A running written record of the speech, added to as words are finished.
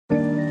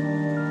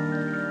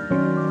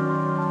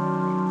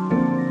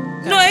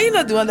you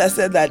not the one that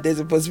said that there's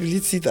a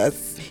possibility that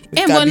we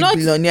can but be not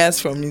billionaires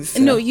from this?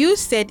 No, you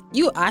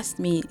asked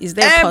me, is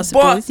there a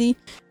possibility?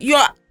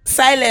 Your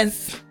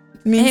silence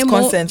means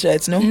consent,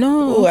 right?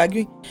 No. Oh, I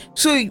agree.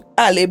 So,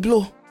 le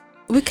blow.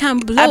 We can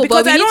blow,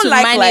 because but we I need don't to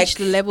like, manage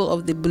the level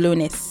of the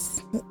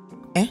blowness.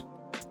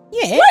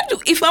 Yeah.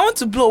 If I want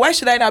to blow, why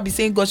should I not be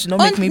saying God should not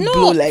make me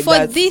blow like for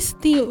that? For this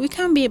thing, we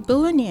can't be a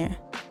billionaire.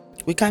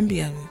 We can't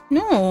be.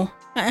 No.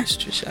 That's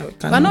true,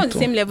 we we're not the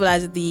same level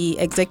as the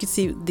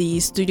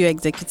studio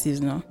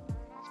executives, no.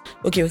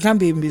 Okay, we can't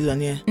be a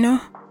billionaire. No,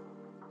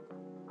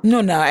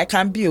 I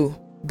can't be.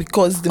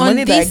 Because the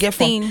money that I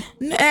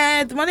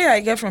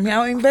get from here,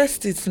 I'll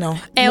invest it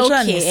now. That's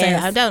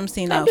what I'm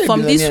saying. Now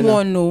from this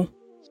one, no.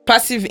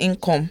 Passive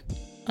income.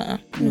 No,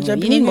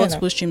 you need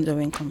multiple streams of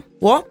income.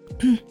 What?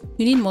 You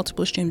need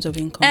multiple streams of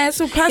income.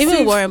 So passive.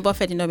 Even Warren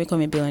Buffett did not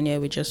become a billionaire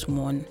with just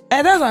one.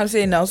 That's what I'm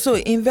saying now. So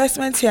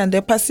investments here and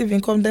the passive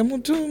income, then we'll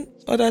do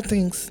other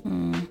things.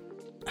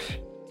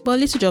 But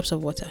little drops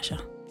of water, Sha.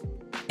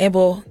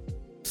 But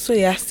so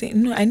you're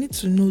saying, no, I need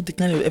to know the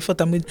kind of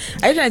effort I'm with.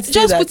 Are you trying to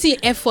just say put in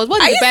effort?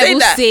 What does the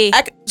Bible say?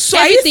 So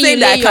are you saying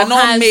that I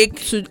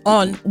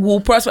cannot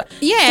will prosper?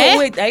 Yeah. So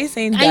wait, are you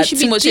saying and that you should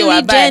Timothy be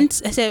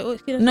diligent? I said,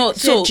 no.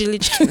 So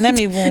diligent. Let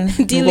me even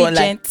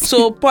diligent.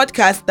 So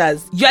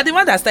podcasters, you are the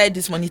one that started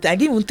this money thing. I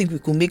didn't even think we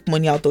could make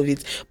money out of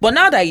it. But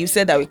now that you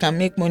said that we can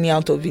make money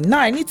out of it, now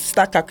I need to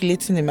start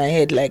calculating in my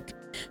head. Like,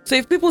 so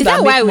if people is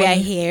that why we are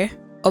here,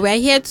 or we are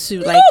here to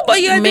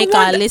make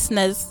our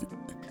listeners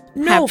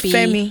happy?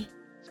 Femi.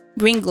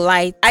 Bring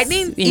light. I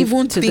didn't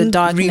even think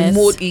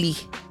remotely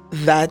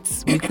that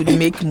we could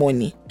make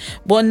money.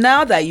 But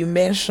now that you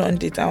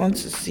mentioned it, I want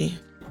to see.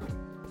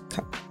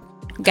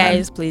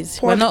 Guys, please.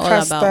 We're not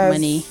all about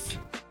money.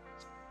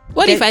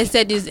 What if I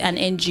said this is an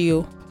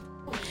NGO?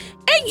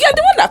 And you're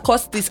the one that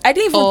caused this. I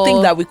didn't even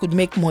think that we could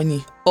make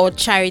money. Or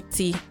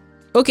charity.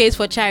 Okay, it's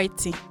for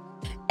charity.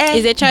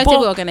 It's a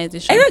charitable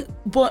organization.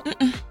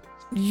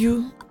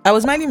 I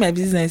was minding my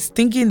business,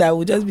 thinking that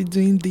we'll just be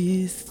doing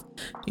this.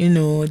 They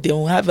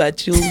will have our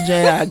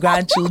children, our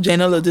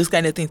grandchildren, all of those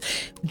kind of things,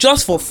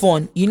 just for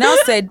fun. You now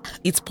said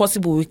it's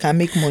possible we can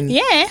make money.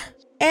 Yeah.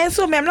 And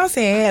so I'm not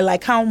saying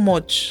like how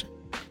much.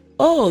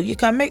 Oh, you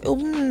can make. Wow.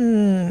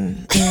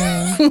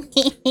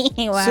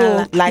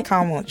 So like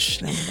how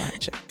much? Let me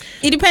check.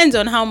 It depends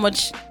on how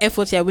much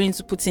effort you're willing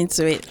to put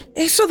into it.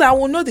 So that I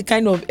will know the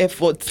kind of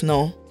effort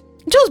now.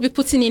 Just be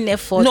putting in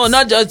effort. No,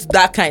 not just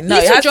that kind. No,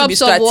 you have to be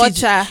strategic.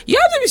 Water. You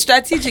have to be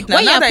strategic now.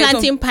 When you're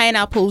planting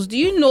pineapples, do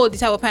you know the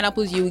type of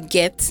pineapples you will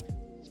get?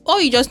 All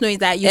you just know is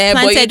that you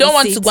planted but you don't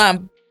want seeds. to go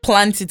and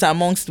plant it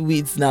amongst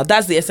weeds now.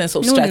 That's the essence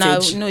of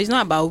strategy. No, it's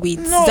not about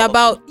weeds. No. It's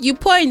about you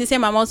pour in the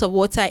same amount of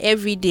water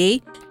every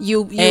day.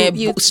 You care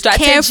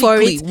for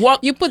it.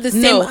 You put the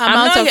same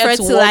amount of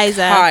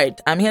fertilizer.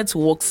 I'm here to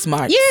work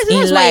smart. Yes,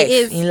 that's what it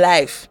is. In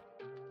life.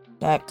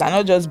 I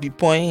cannot just be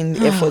pouring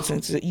efforts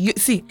into it. You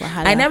see,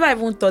 I never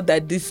even thought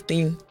that this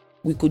thing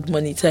we could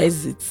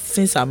monetize it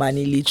since I'm an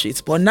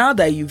illiterate. But now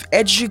that you've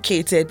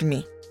educated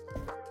me,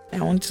 I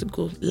want to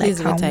go. Like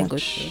how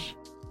much?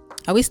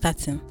 Are we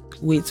starting?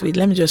 Wait,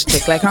 let me just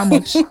check. Like how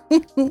much?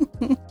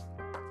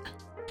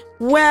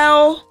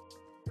 Well,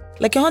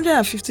 like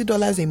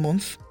 $150 a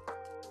month.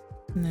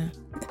 No.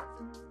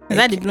 Is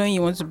that the blowing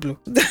you want to blow?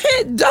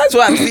 That's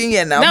what I'm saying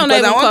here now.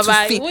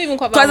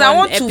 Because I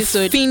want to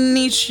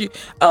finish.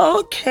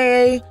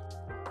 Okay.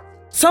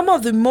 Some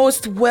of the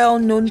most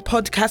well-known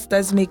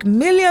podcasters make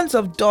millions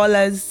of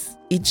dollars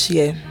each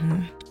year.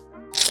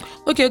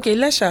 Okay,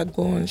 let's go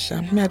on,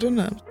 Sham. I don't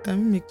know. Can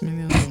we make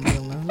millions of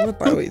dollars?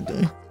 What are we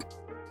doing?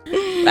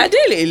 I do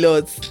a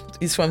lot.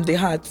 It's from the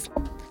heart.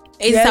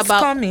 It's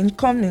about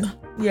coming.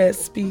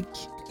 Yes, speak.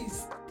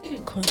 It's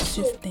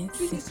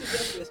consistency.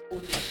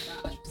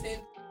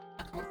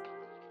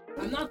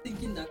 I'm not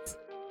thinking that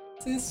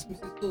since we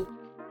so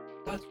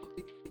that's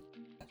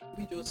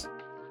we just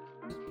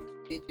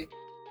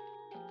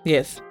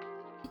yes.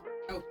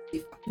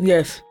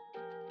 Yes.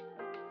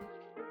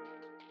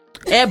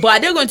 But are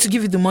they going to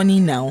give you the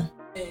money now?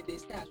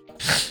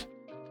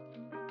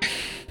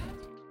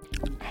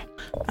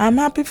 I'm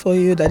happy for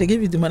you that they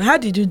gave you the money. How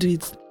did you do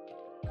it?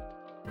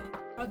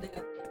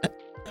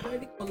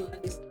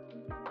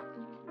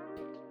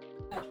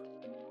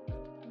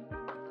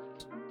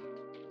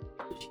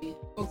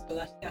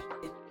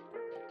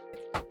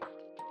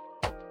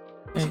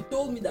 She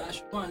told me that I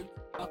should go and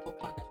back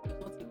up and I should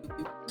not take the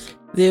bill.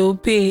 They will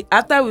pay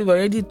after we've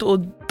already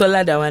told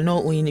Tola that we're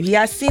not winning. We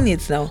have seen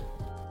it now.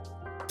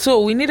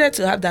 So we needed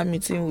to have that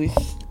meeting with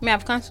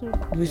I've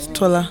cancelled with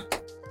Tola.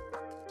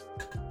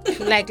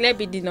 Like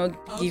Lebby did not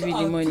give you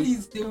the money.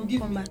 Please, they will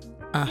give me.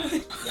 I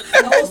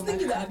was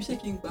thinking that I'm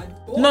shaking bad.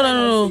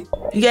 No.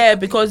 Yeah,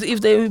 because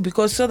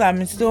so that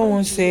I still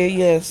won't say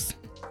yes.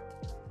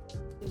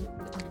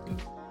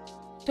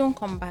 Don't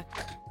come back.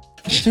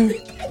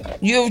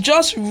 You've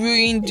just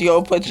ruined the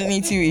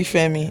opportunity with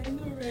Femi.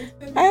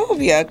 I hope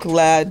you are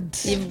glad.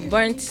 You've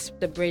burnt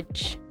the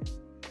bridge.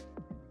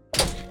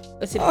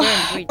 It's a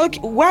burnt bridge. Okay,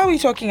 what are we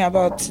talking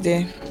about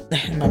today?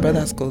 My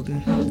brother's called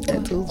me. I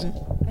told you.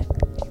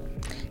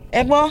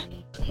 Ebo,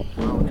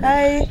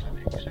 hi.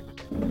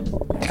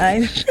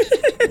 I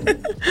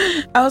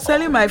was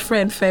telling my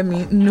friend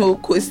Femi, no,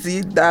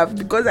 Kosi, that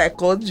because I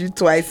called you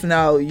twice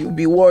now, you'll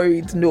be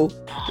worried. No,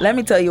 let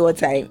me tell you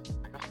what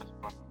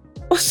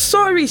Oh,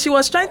 sorry. She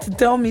was trying to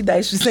tell me that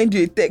I should send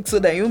you a text so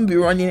that you won't be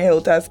running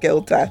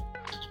helter-skelter.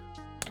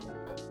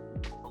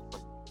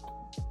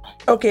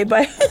 Okay,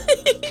 bye.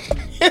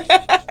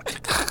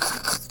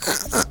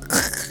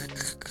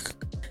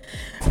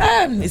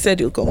 He said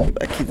he'll come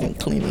back. He's in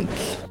clinic.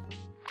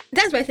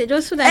 That's why I said,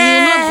 just so that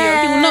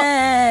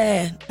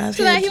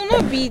he will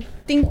not be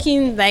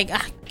thinking like,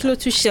 close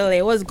to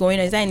Shelley, what's going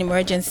on? Is that an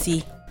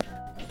emergency?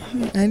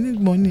 I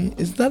need money.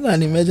 Is that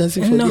an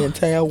emergency for the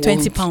entire world?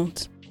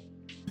 £20.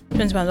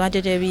 £20. What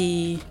did it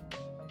be?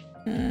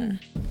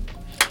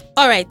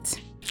 All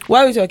right.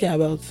 What are we talking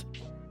about?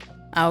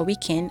 Our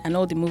weekend and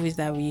all the movies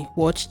that we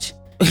watched.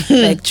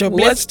 Like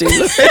watched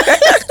it.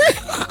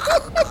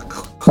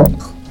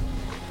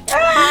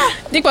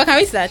 Dick, what can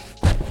we start?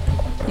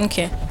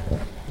 Okay.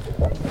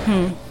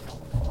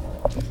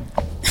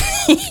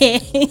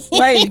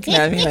 Why are you looking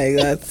at me like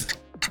that?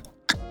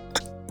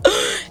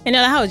 And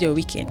how was your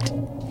weekend?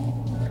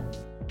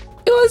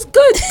 It was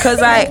good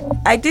because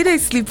I did a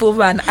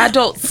sleepover, an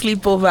adult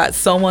sleepover at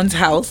someone's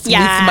house with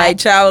my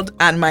child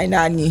and my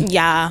nanny.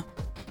 Yeah.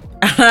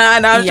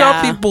 And I'm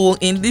sure people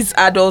in this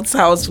adult's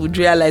house would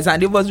realize,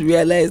 and they must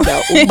realize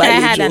that I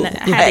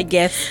had a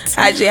guest.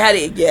 I actually had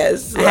a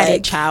guest. I had a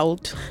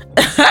child.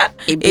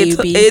 A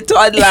baby. A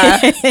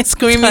toddler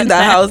screaming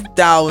the house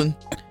down.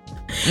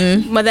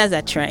 Mothers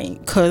are trying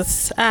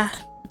because what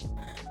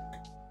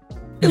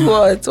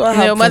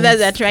happened?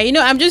 Mothers are trying.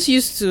 I'm just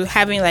used to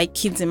having like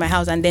kids in my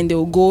house, and then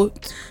they'll go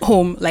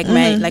home like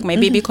my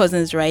baby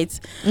cousins, right?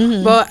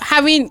 But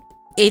having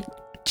a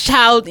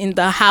child in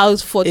the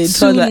house for 2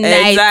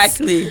 nights,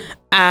 exactly,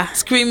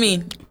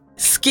 screaming,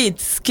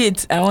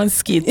 skit. I want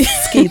skit.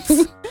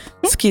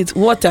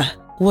 Water.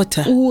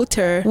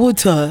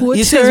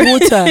 He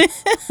says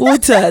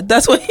water.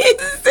 That's what he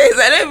says.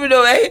 I don't even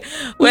know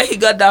where he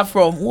got that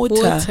from.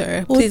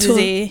 Water. Please,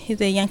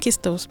 he's a Yankee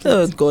Stove.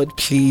 Oh God,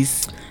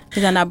 please.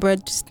 He's an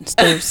abroad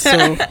stove,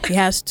 so he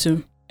has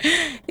to.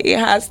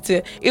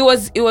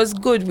 It was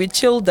good. We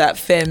chilled at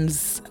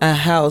Fem's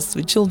house.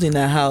 We chilled in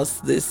her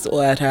house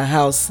at her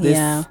house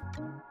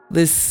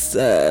this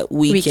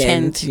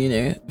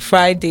weekend.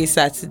 Friday,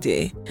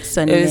 Saturday,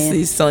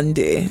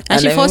 Sunday.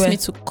 And she forced me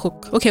to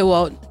cook. Okay,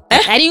 well,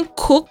 I didn't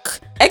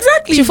cook.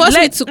 Exactly. She forced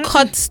me to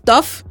cut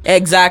stuff.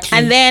 Exactly.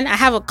 And then I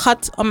have a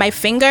cut on my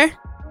finger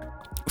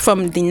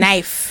from the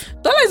knife.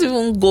 Don't let's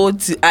even go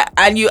to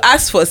and you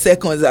asked for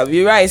seconds. I'll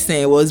be right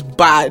saying it was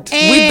bad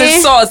with the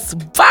sauce,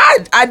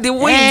 bad, and the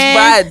wings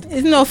bad.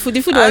 It's not food.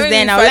 The food was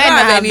there. I would like to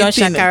have done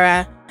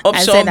shakara.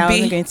 Option I B,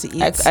 wasn't going to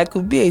eat. I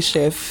could be a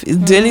chef.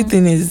 The only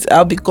thing is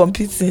I'll be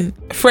competing.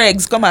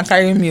 Fregs, come and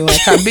carry me. I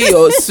can be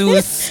your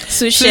sous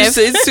chef.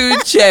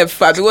 Sous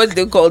chef. I mean, what do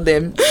they call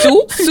them?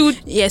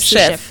 Sous yes,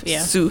 chef.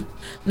 Yeah. Sous,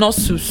 not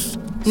sous.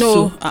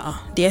 No,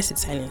 the S is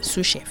silent.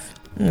 Sous chef.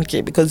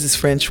 Okay, because it's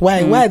French.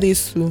 Why are they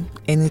sous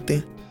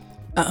anything?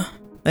 Okay.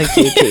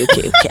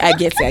 I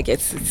get it.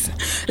 It's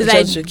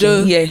like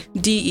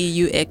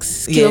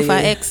DEUX. Kilo for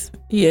X.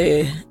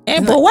 Yeah.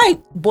 But why?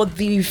 But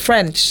the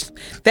French,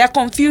 they're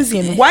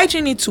confusing. Why do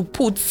you need to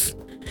put?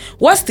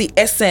 What's the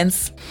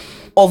essence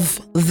of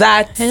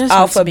that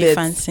alphabet?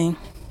 Fancy.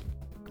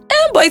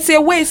 But it's a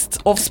waste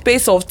of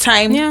space of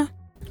time. Yeah.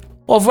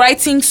 Of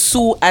writing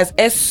Sue as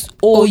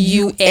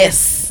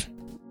SOUS.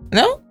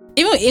 No.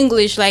 Even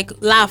English, like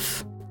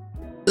laugh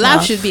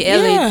should be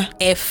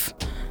LAF.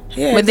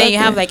 Yeah, but then you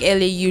have like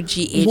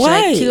LAUGH.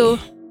 Why? Like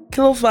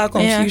kilo for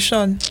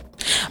confusion.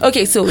 Yeah.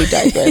 Okay, so we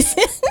digress.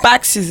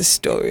 Back to the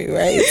story,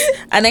 right?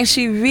 And then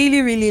she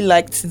really, really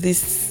liked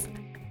this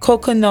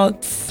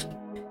coconut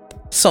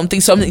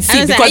something.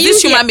 See, because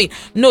this human being,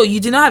 no, you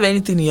did not have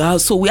anything in your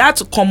house, so we had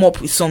to come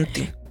up with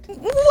something.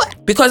 What?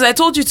 Because I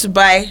told you to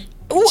buy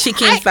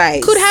chicken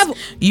thighs. Could have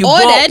you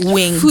ordered bought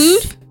wings.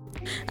 Food.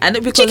 And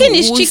because chicken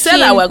is chicken. Said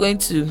that we're going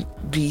to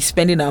be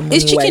spending our money.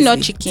 Is chicken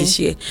not chicken this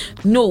year?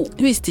 No.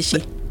 Who is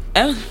Tishy?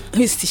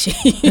 Who is Tishy?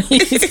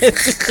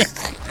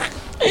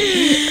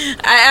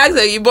 I asked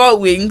her, you bought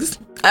wings.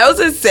 I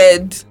also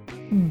said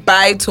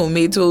buy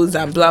tomatoes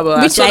and blah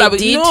blah. Which I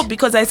did. No,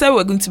 because I said we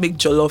were going to make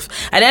jollof.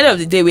 At the end of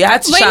the day, we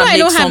had to make I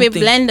don't something. have a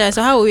blender,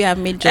 so how will we have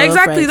made jollof?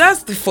 Exactly, rice?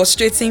 That's the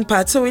frustrating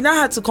part. So we now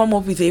had to come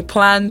up with a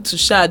plan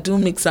to do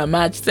mix and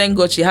match. Thank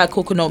God she had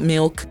coconut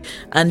milk,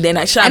 and then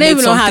I don't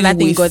even know how that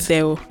thing got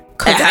there.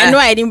 Because I know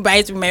I didn't buy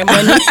it with my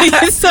money.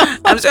 So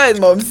I'm sure it's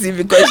Momsy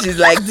because she's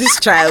like this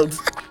child.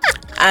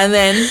 And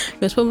then it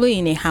was probably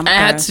in a hamper. I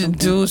had to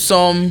do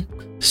some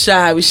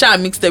we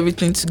mixed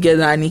everything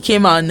together and it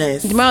came out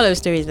nice. The moral of the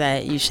story is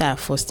that you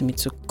forced me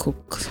to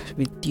cook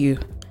with you.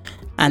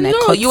 And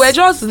you were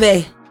just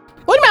there.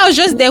 What do you mean I was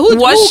just there?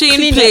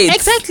 Washing plates.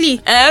 Exactly.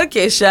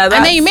 Okay, Sha.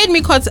 And then you made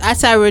me cut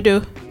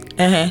atarodo.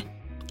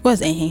 What's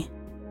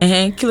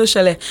kilo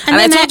shale. And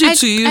I told you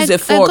to use a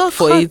fork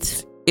for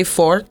it. A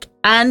fork.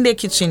 and a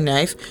kitchen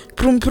knife.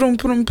 Prum, prum,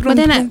 prum, prum, but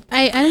then prum.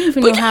 I don't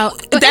even know how.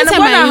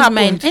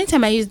 Then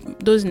anytime I use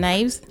those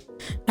knives,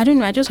 I don't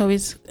know. I just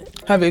always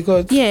have a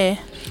cut. Yeah.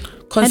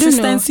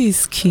 Consistency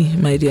is key,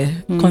 my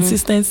dear.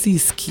 Consistency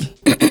is key.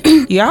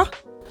 Yeah?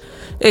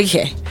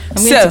 Okay.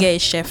 I'm going to get a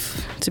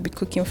chef to be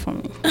cooking for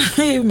me.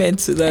 You meant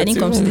to that. I didn't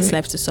come to this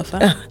life to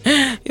suffer.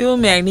 You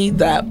may I need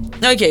that.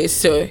 Okay,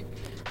 so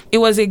it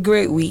was a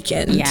great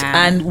weekend.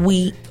 Yeah. And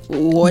we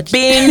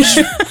binge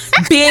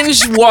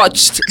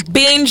watched.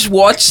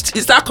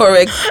 Is that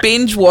correct?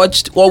 Binge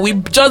watched, or we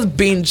just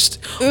binged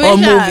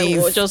on movies?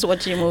 We were just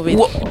watching movies.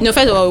 No,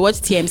 first of all, we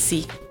watched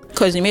TMC.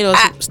 Because you made us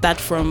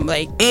start from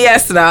like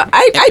yes now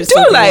I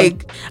do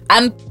like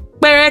and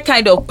Pere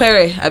kind of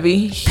Pere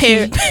Abby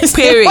Pere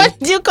what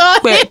do you call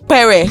it?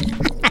 Pere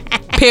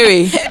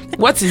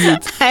what is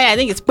it? I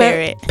think it's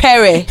Pere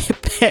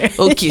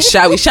Okay,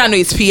 shall know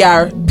it's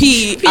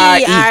P-R-E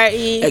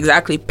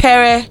exactly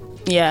Pere.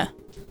 Yeah,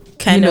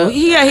 kind of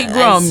he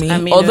grew on me,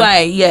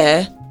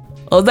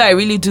 although I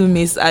really do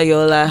miss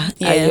Ayola.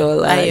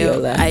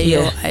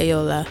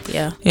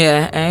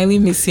 Yeah, I really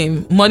miss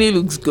him. Money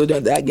looks good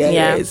on that guy,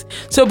 guys.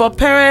 So, but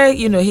Pere,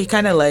 he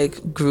kind of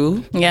like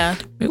grew. Yeah.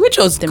 Which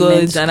was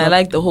good, and I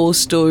liked the whole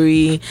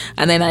story.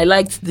 And then I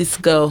liked this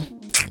girl.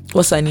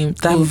 What's her name?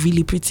 That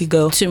really pretty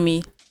girl. To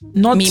me.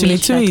 Not to me.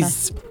 To me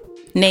is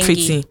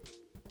pretty.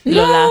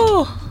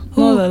 Lola.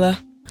 No, Lola.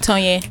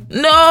 Tonye.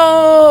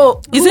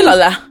 No. Is it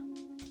Lola?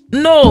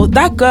 No,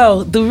 that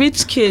girl, the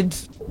rich kid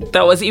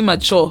that was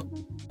immature.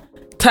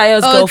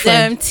 Taya's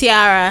girlfriend.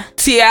 Tiara.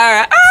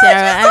 Tiara.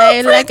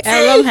 I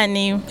love her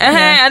name.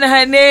 And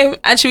her name,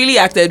 and she really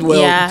acted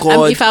well. Yeah.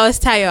 God. If I was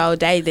Taya, I would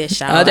die there.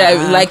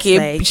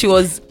 She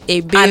was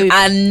a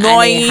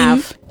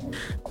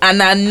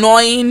an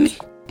annoying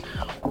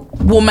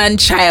woman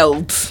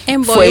child.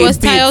 But it was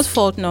Taya's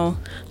fault, no.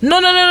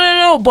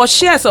 No. But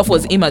she herself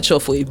was immature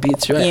for a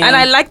bit, right? Yeah. And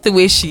I liked the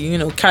way she,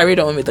 carried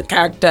on with the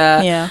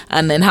character. Yeah.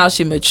 And then how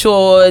she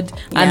matured.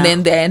 Yeah. And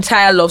then the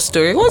entire love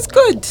story was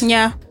good.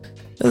 Yeah.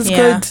 It was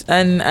good.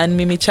 And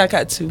Mimi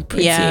Chaka too.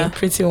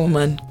 Pretty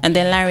woman. And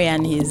then Larry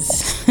and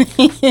his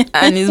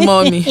and his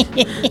mommy.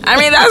 I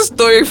mean, that's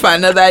story for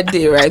another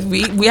day, right?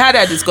 We had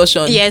a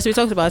discussion. Yes, we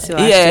talked about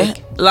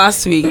it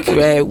last week,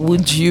 right?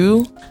 Would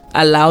you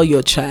allow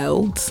your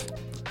child,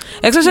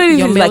 especially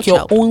if it's like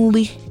your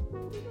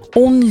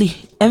only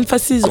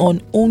emphasis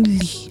on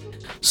only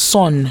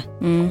son,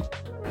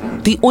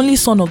 the only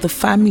son of the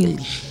family,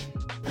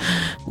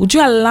 would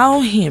you allow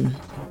him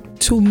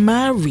to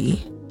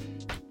marry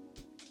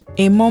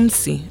a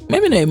momsy?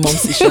 Maybe not a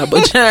momsy,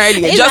 but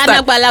generally just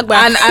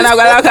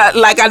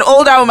like an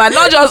older woman,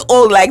 not just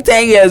old like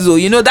 10 years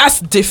old,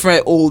 that's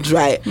different old,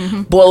 right?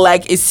 But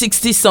like a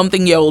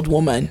 60-something-year-old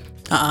woman.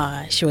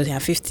 She was in her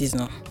 50s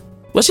now.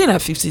 Was she in her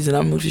 50s in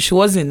that movie? She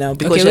wasn't now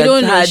because we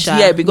don't know.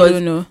 Because we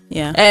don't know.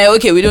 Yeah.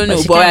 Okay, we don't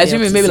know, but I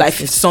assume maybe like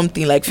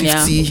something like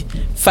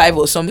 55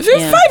 or something.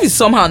 55 is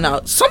somehow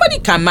now. Somebody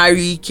can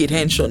marry Kate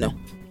Henshaw now.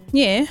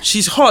 Yeah.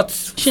 She's hot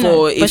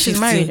but she's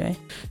married, right?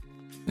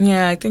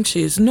 Yeah, I think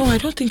she is. No, I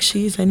don't think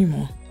she is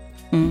anymore.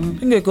 I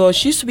think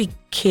she used to be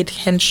Kate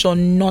Henshaw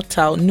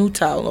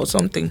Nuttall or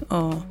something.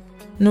 Oh.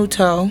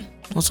 Nuttall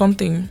or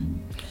something.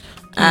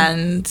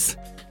 And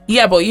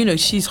but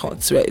she's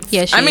hot, right?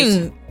 Yeah, she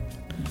is.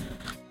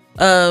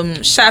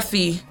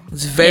 Shafi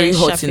is very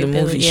hot in the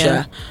movie,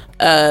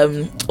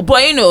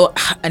 but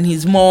and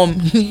his mom,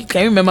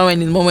 can you remember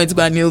when his mom went to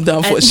go and kneel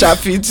down for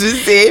Shafi to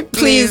say,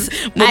 please,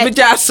 I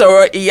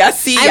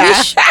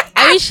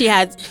wish she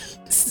had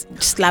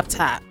slapped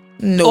her.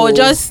 No. Or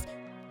just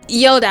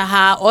yelled at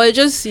her, or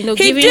just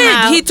giving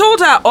her. He told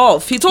her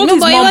off. He told his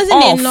mom off. It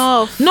wasn't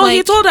enough. No,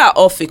 he told her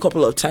off a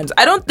couple of times.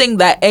 I don't think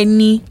that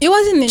any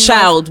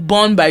child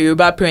born by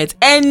Yoruba parents,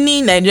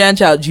 any Nigerian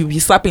child you be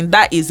slapping,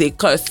 that is a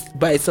curse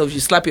by itself. You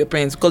slap your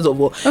parents because of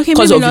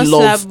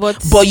love.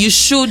 But you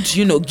should,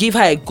 give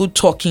her a good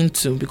talking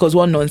to, because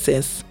what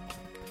nonsense,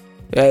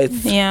 right?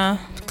 Yeah,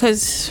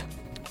 because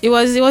it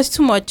was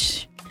too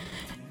much.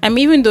 I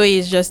mean, even though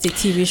it's just a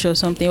TV show or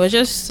something, it was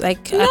just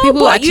like, are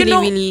people actually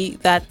really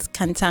that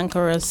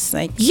cantankerous?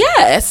 Like,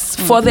 yes,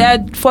 for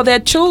their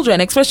children,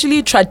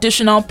 especially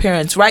traditional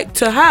parents, right?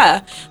 To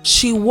her,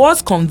 she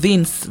was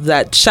convinced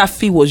that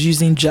Shafi was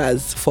using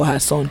jazz for her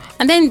son.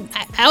 And then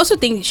I also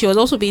think she was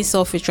also being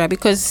selfish, right?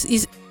 Because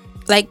it's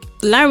like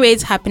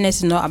Larry's happiness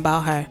is not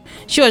about her.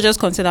 She was just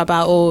concerned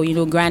about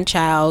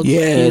grandchild.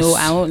 Yes.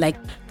 I won't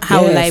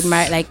how will I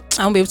marry? Like,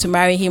 I won't be able to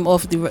marry him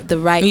off the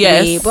right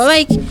way. But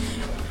like,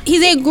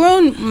 he's a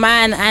grown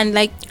man, and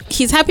like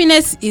his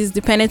happiness is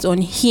dependent on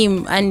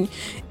him, and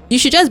you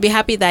should just be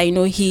happy that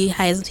he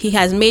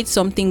has made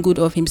something good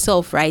of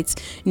himself, right?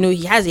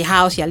 He has a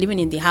house, you're living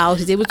in the house,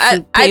 he's able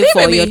to pay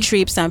for your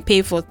trips and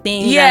pay for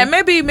things. Yeah,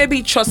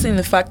 maybe trusting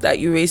the fact that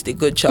you raised a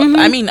good child.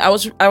 I mean, I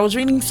was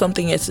reading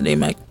something yesterday in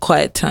my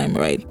quiet time,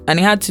 right? And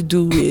it had to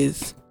do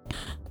with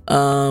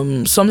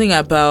something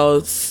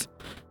about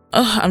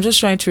I'm just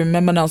trying to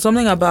remember now,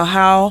 something about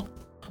how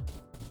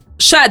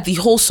the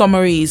whole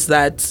summary is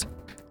that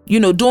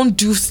don't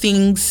do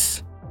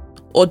things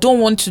or don't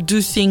want to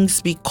do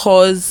things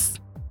because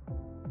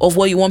of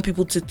what you want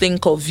people to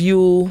think of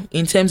you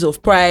in terms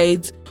of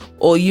pride,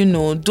 or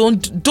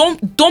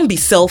don't be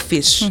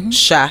selfish.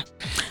 Sha.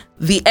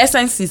 The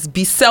essence is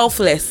be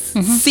selfless,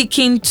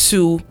 seeking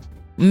to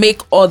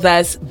make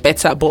others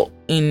better, but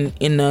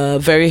in a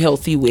very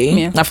healthy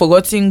way. I've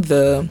forgotten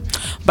the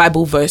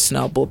Bible verse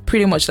now, but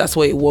pretty much that's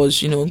what it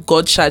was.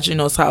 God charging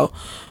us how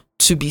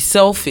to be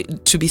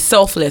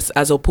selfless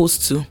as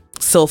opposed to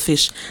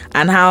selfish,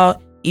 and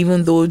how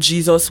even though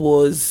Jesus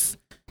was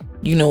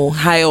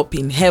high up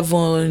in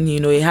heaven,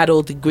 he had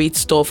all the great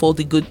stuff, all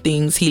the good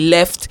things, he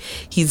left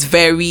his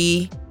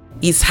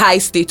high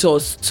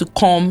status to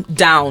come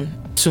down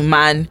to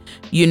man,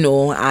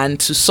 and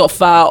to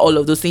suffer all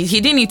of those things. He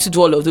didn't need to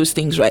do all of those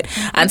things, right?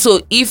 And so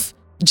if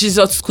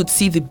Jesus could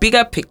see the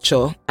bigger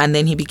picture and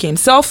then he became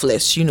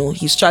selfless,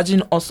 he's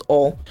charging us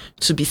all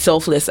to be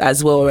selfless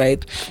as well,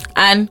 right?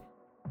 And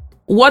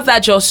what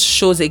that just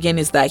shows again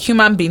is that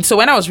human beings. So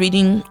when I was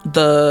reading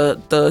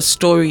the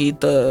story,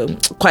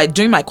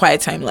 during my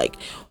quiet time, like,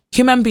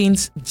 human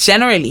beings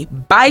generally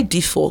by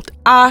default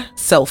are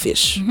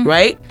selfish,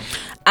 right?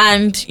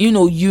 And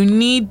you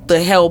need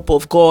the help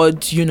of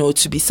God,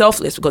 to be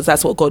selfless, because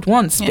that's what God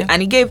wants.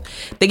 And they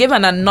gave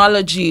an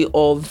analogy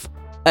of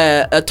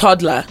a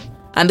toddler,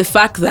 and the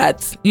fact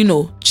that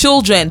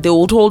children, they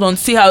would hold on.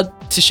 See how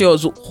Tisha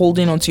was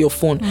holding onto your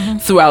phone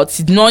throughout.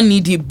 It's not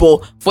needed, but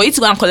for you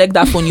to go and collect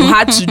that phone, you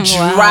had to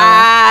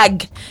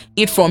drag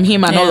it from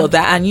him and all of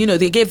that. And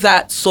they gave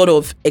that sort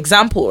of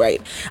example,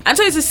 right? And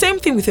so it's the same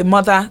thing with a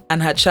mother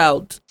and her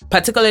child,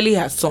 particularly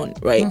her son,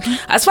 right?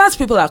 As far as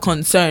people are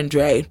concerned,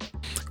 right,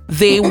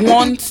 they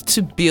want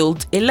to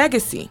build a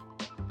legacy.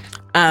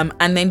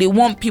 And then they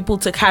want people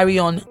to carry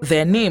on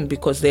their name,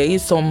 because there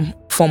is some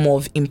form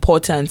of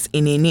importance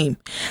in a name.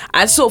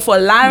 And so for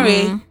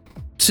Larry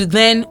to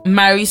then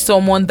marry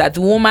someone that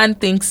the woman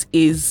thinks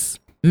is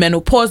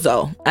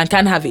menopausal and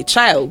can have a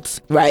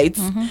child, right?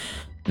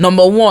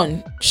 Number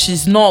one,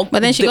 she's not.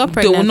 But then she got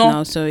pregnant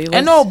now, so it was.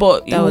 I know,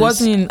 but it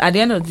wasn't. At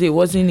the end of the day, it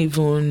wasn't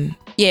even.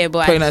 Yeah,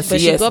 but pregnancy.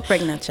 But she got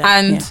pregnant,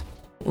 and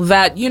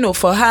that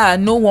for her,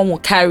 no one will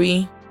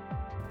carry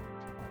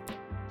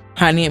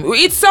her name.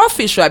 It's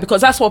selfish, right?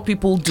 Because that's what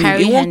people do.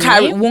 They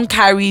won't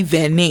carry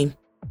their name,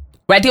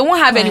 right? They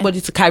won't have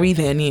anybody to carry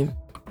their name.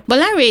 But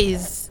Larry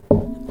is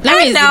the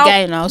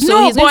guy now,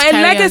 so he's going to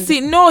carry legacy.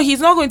 On. No,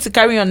 he's not going to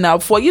carry on now.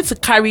 For you to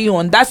carry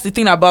on, that's the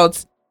thing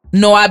about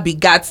Noah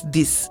begat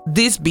this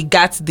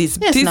begat this.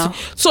 Yes, no.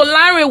 So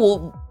Larry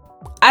will,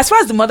 as far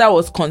as the mother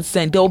was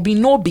concerned, there will be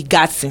no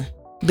begatting.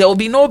 There will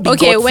be no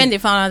begotten. Okay, when they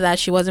found out that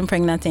she wasn't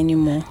pregnant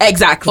anymore.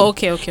 Exactly.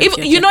 Okay.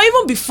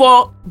 Even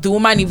before the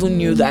woman even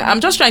knew that.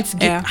 I'm just trying to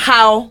get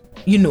how,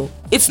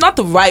 it's not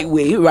the right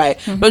way, right?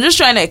 But I'm just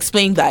trying to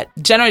explain that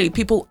generally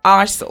people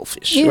are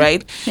selfish,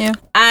 right? Yeah.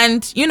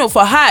 And,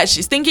 for her,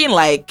 she's thinking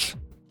like,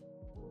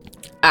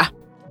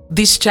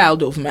 this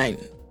child of mine,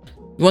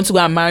 you want to go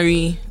and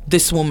marry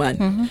this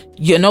woman.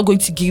 You're not going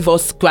to give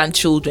us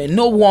grandchildren.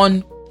 No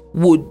one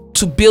would,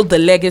 to build the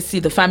legacy,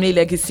 the family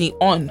legacy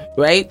on,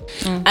 right?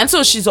 And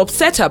so she's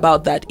upset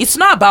about that. It's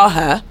not about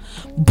her,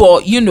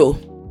 but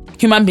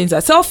human beings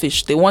are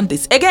selfish. They want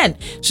this. Again,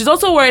 she's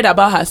also worried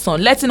about her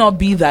son. Let it not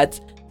be that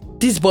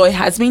this boy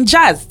has been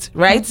jazzed,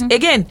 right?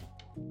 Again,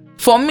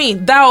 for me,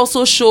 that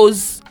also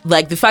shows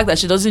like the fact that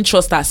she doesn't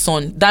trust her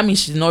son. That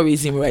means she's not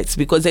raising him right,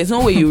 because there's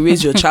no way you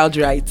raise your child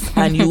right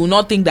and you will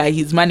not think that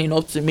he's man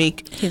enough to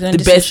make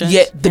the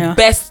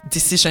best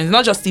decisions.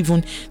 Not just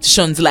even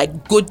decisions,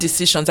 like good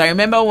decisions. I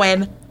remember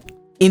when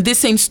in this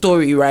same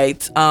story,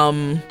 right?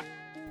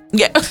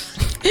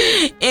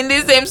 In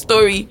this same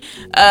story,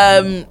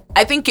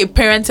 I think a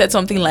parent said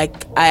something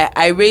like,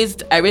 I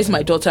raised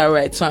my daughter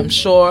right, so I'm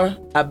sure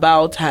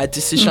about her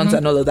decisions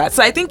and all of that.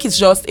 So I think it's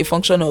just a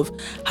function of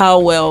how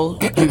well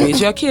you raise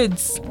your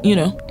kids,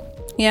 Yeah.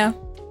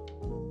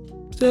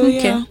 So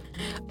yeah.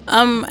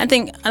 I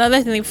think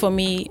another thing for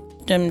me,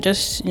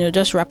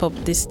 just wrap up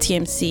this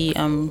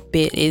TMC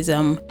bit is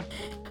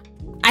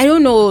I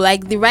don't know,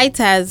 like the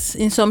writers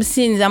in some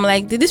scenes, I'm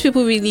like, did these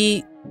people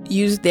really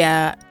use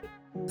their,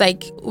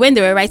 like when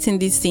they were writing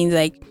these scenes,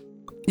 like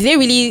did they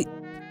really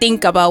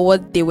think about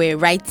what they were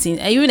writing?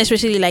 And even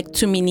especially like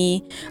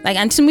Tumini, like,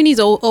 and Tumini's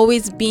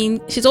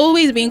she's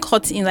always been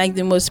caught in like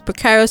the most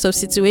precarious of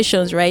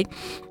situations, right?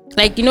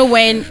 Like,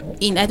 when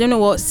in I don't know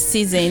what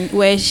season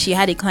where she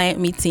had a client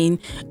meeting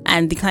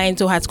and the client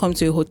had to come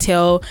to a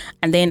hotel,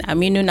 and then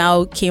Aminu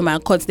now came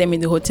and caught them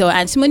in the hotel,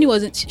 and Simone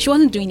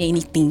wasn't doing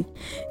anything.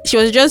 She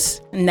was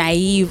just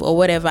naive or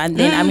whatever, and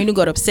then Aminu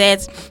got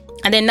upset.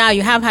 And then now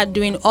you have her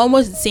doing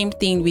almost the same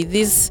thing with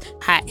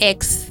her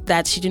ex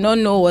that she did not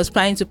know was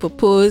planning to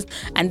propose,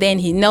 and then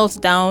he knelt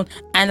down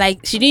and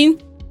like she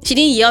didn't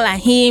yell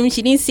at him,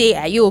 she didn't say,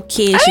 "Are you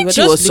okay?"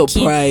 She was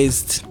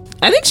surprised.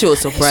 I think she was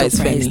surprised.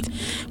 Fanny.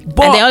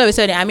 But and then all of a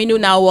sudden Aminu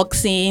now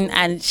walks in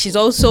and she's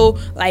also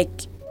like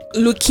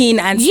looking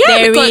and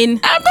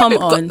staring.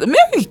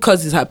 Maybe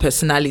because it's her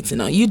personality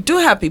now. You do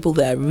have people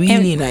that are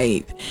really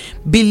naive,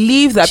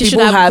 believe that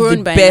people have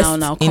the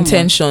best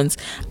intentions.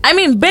 I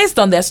mean, based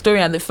on their story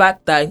and the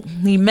fact that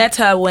he met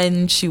her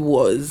when she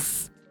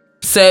was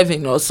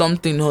serving or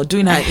something, or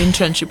doing her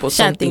internship or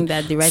something. I think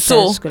that the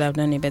writers could have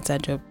done a better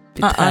job.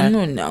 I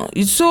know now.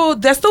 So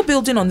they're still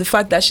building on the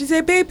fact that she's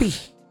a baby.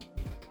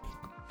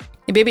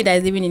 A baby that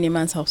is living in a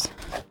man's house.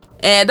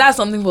 That's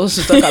something for us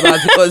to talk about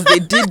because they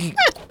did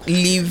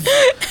live.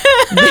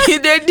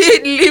 They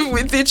did live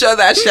with each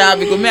other, Sha.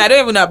 Because I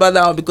don't even know about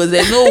that one, because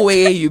there's no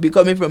way you be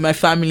coming from my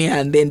family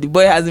and then the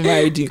boy hasn't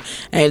married you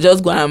and you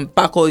just go and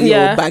pack all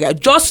your bag.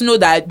 Just know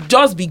that,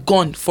 just be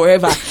gone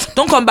forever.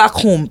 Don't come back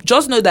home.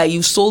 Just know that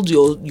you sold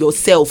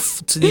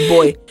yourself to the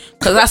boy,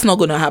 because that's not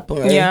gonna happen,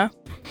 right? Yeah.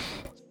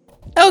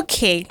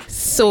 Okay,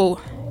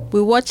 so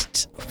we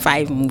watched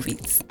 5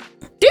 movies.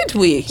 Did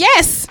we?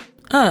 Yes.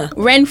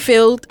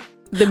 Renfield,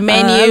 The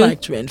Menu. I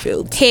liked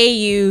Renfield.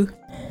 KU,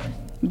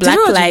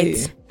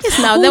 Blacklight. Yes,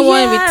 now that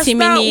one with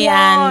Timini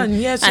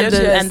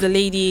and the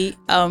lady,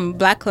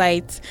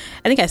 Blacklight.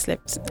 I think I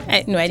slept.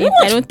 I don't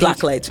think.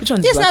 Blacklight. Which one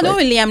is Yes, Blacklight? now don't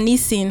really. I'm Liam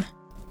Neeson.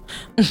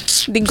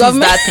 The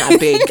government.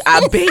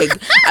 I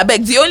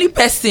beg. The only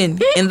person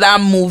in that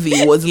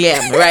movie was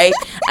Liam, right?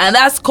 And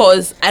that's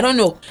cause I don't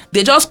know.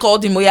 They just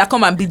called him. Yeah,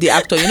 come and be the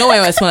actor. You know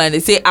when you're small and they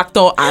say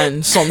actor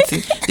and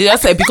something. They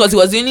just said because he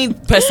was the only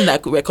person I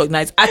could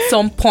recognize. At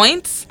some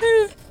point,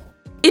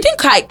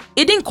 it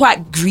didn't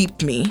quite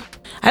grip me.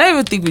 I don't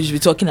even think we should be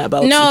talking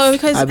about it. No,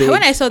 because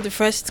when I saw the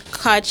first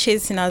car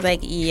chasing, I was like,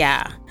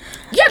 yeah,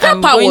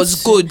 that part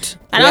was good.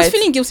 And right? I was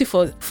feeling guilty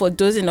for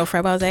dozing off,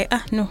 right? But I was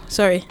like, no,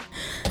 sorry,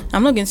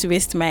 I'm not going to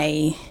waste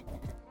my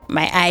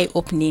eye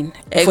opening.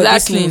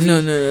 Exactly.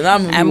 No. That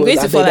movie I'm going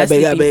to fall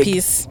asleep in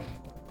peace.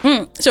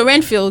 So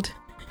Renfield.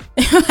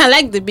 I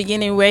like the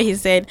beginning where he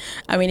said,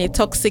 I'm in a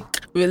toxic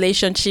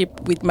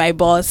relationship with my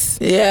boss.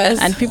 Yes.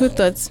 And people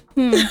thought,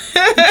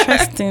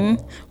 interesting.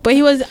 But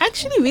he was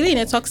actually really in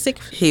a toxic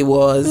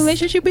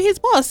relationship with his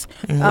boss.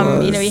 He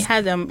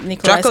had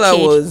Nicolas Dracula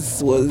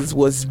Cage.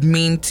 was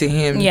mean to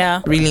him.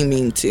 Yeah. Really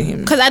mean to him.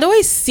 Because I'd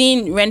always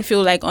seen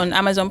Renfield like on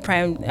Amazon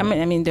Prime.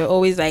 I mean they're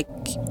always like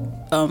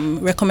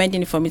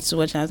recommending it for me to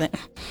watch, and I was like,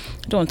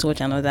 I don't want to watch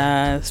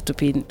another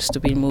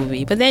stupid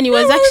movie. But then it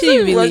was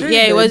actually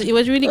it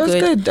was really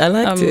good. I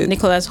liked it.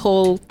 Nicholas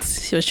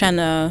Hoult, he was trying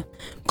to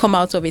come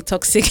out of a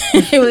toxic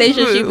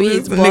relationship with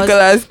his boss.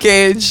 Nicolas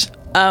Cage.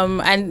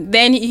 And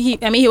then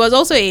he was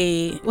also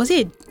a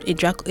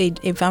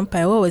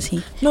vampire? What was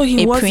he? No,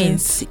 he wasn't.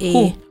 Prince.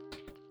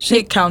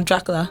 Count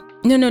Dracula.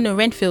 No,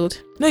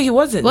 Renfield. No, he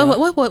wasn't.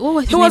 What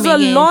was his He was name a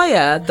again?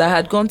 lawyer that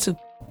had gone to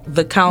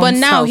the Count's But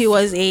now house. he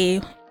was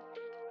a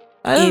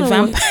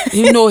vampire.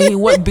 He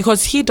was,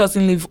 because he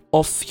doesn't live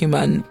off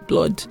human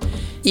blood.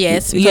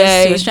 Yes,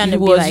 because he was trying to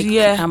be like,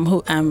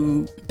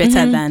 I'm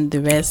better than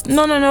the rest.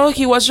 No.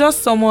 He was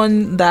just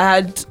someone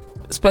that had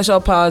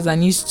special powers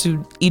and used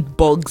to eat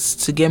bugs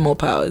to get more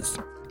powers.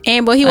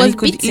 But he was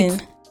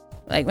beaten.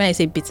 Like when I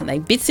say beaten,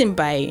 like beaten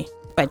by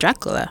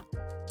Dracula.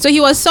 So he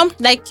was I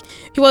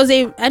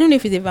don't know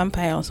if he's a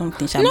vampire or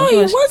something. No, he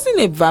wasn't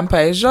a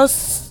vampire. It's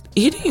just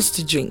he didn't used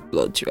to drink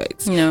blood,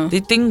 right? No. The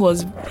thing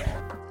was,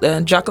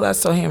 Dracula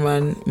saw him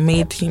and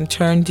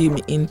turned him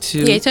into.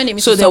 Yeah, he turned him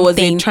into so there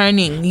something. Was a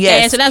turning,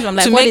 yes. Yeah, so that's what I'm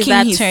like, to what make is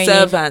that him his turning?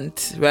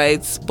 servant,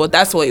 right? But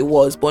that's what it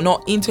was, but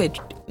not into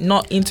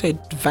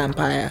a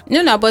vampire.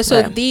 No, but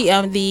so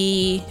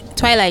the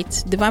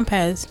Twilight, the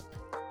vampires.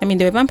 I mean,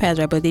 they were vampires,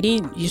 right? But they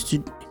didn't used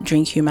to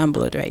drink human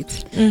blood, right?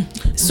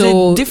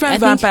 So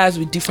different vampires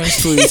with different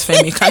stories,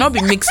 Femi. You cannot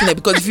be mixing it,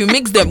 because if you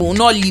mix them, we will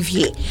not live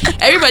here.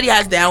 Everybody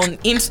has their own.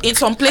 In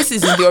some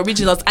places, in the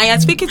originals, I am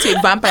speaking to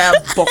a vampire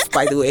buff,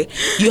 by the way.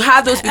 You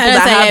have those people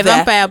that have a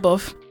vampire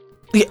buff.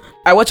 Yeah,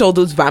 I watch all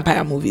those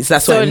vampire movies.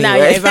 That's what I mean. So now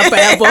right? you're a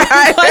vampire buff.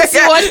 Because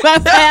you watch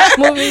vampire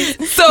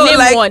movies.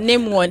 So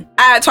name one.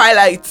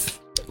 Twilight.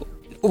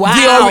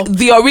 Wow.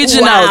 The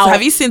originals. Wow.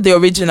 Have you seen the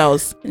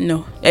originals?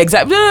 No.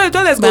 Exactly. No,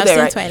 don't let's go there.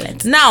 Right?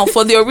 Twilight. Now,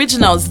 for the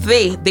originals,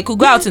 they could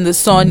go out in the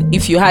sun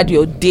if you had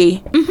your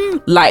day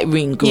light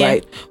ring,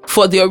 right?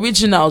 For the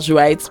originals,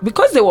 right?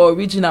 Because they were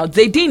originals,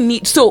 they didn't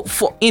need. So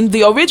in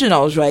the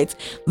originals, right?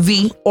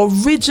 The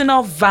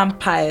original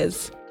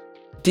vampires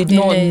did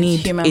not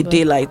need a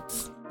daylight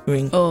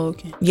ring. Oh,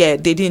 okay. Yeah,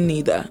 they didn't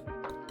need that.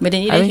 But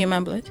they needed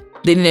human blood.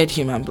 They needed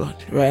human blood,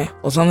 right?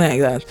 Or something like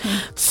that.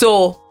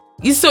 So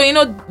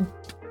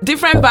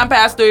different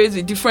vampire stories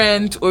with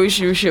different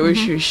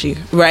orishi,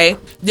 right?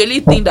 The only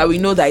thing that we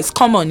know that is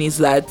common is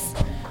that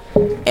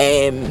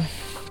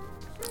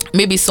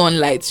maybe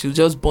sunlight you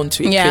just burn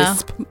to a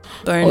crisp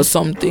or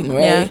something,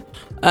 right?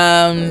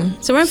 Yeah.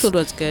 So Renfield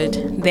was good.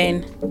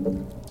 Then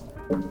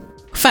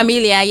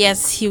familiar,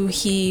 yes,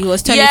 he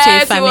was turned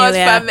into a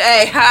familiar.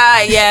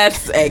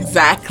 Yes,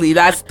 exactly.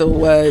 That's the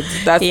word.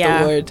 That's the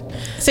word.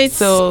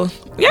 So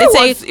it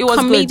was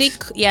comedic.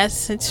 Good.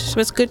 Yes, it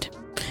was good.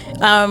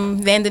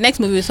 Then the next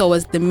movie we saw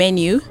was The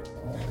Menu.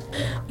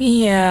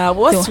 Yeah,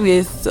 what's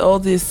with all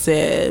this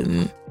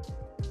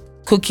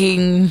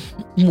cooking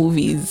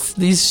movies,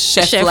 these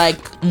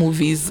chef-like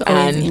movies,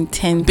 and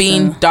intense,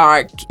 being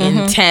dark,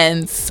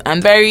 intense,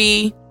 and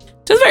very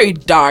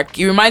dark.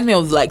 It reminds me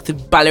of like the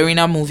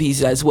ballerina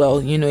movies as well.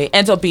 It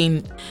ends up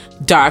being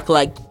dark,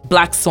 like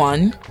Black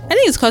Swan. I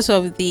think it's because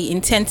of the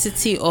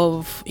intensity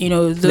of,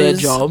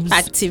 those jobs.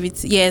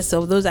 Activities. Yes,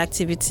 of those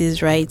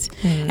activities, right?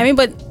 I mean,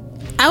 but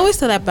I always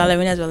thought that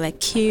ballerinas were like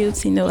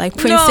cute, like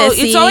princessy. No,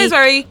 it's always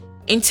very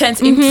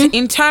intense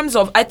in terms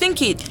of, I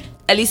think it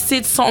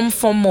elicits some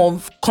form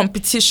of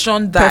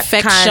competition that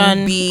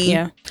can be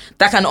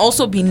that can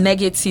also be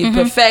negative.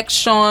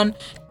 Perfection,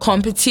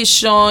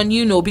 competition,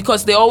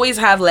 because they always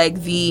have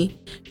like the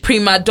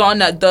prima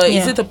donna.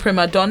 Is it the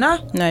prima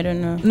donna? No, I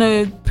don't know.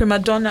 No, prima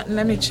donna.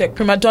 Let me check.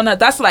 Prima donna.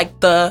 That's like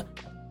the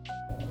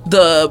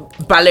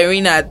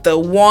ballerina, the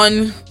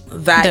one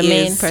that the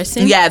main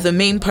person. Yeah, the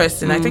main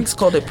person. I think it's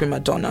called a prima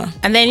donna.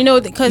 And then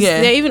because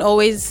they're even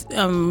always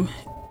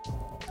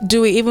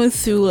do it even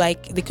through,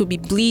 like, they could be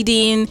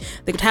bleeding,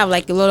 they could have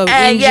like a lot of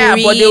injuries. Yeah,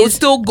 but they will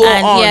still go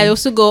on. Yeah, they'll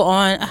still go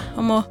on.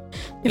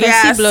 If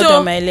I see blood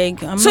on my leg,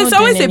 it's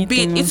always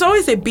it's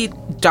always a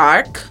bit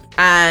dark,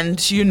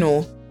 and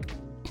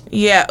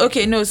yeah.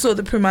 Okay, no. So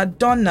the prima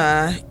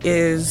donna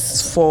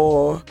is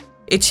for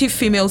a chief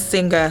female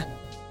singer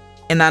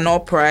in an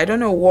opera. I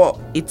don't know what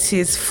it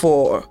is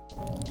for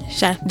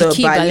the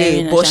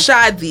ballet, but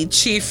the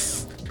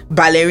chief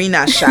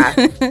ballerina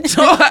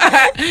so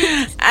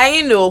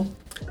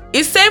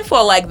it's same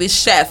for like the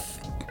chef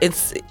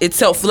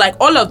itself, like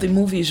all of the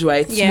movies,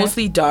 right? It's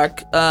mostly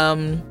dark.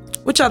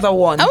 Which other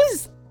one? I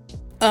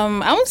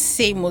won't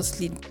say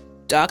mostly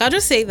dark. I'll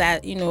just say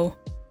that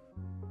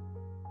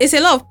it's a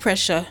lot of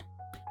pressure,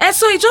 and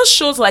so it just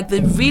shows like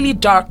the really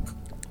dark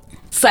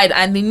side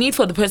and the need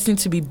for the person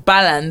to be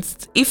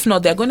balanced. If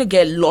not, they're going to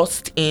get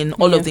lost in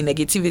all of the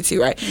negativity,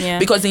 right?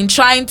 Because in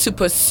trying to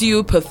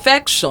pursue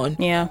perfection,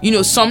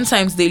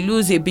 sometimes they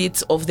lose a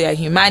bit of their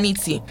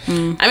humanity.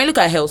 I mean, look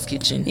at Hell's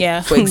Kitchen,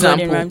 for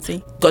example.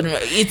 Gordon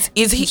Ramsay.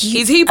 Is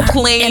he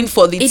playing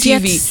for the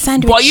TV?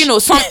 Sandwich. But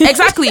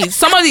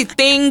some of the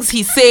things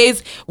he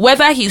says,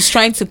 whether he's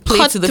trying to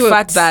play to the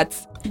fact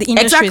that the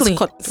industry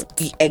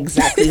is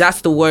exactly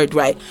that's the word,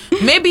 right?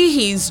 Maybe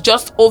he's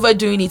just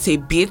overdoing it a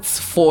bit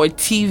for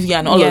TV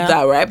and all of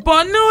that, right?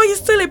 But no, he's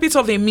still a bit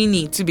of a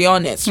mini, to be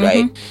honest,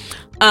 right?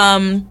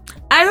 I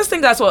just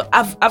think that's what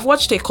I've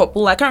watched a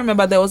couple. I can't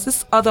remember. There was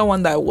this other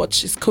one that I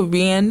watched. It's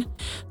Korean.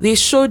 They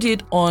showed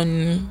it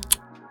on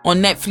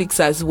Netflix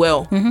as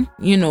well, and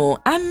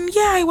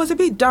it was a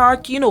bit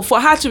dark. For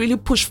her to really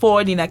push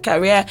forward in her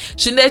career,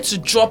 she needed to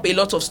drop a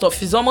lot of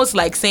stuff. It's almost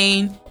like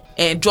saying,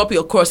 and drop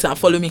your cross and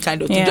follow me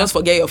kind of thing. Just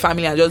forget your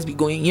family and just be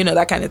going,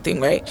 that kind of thing,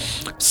 right?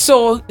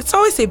 So it's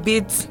always a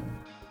bit,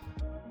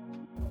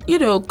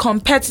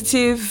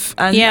 competitive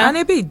and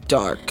a bit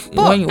dark.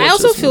 But when you watch I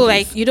also feel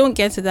movies. like you don't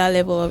get to that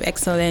level of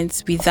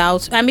excellence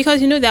without, and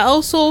because they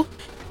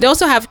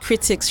also have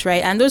critics,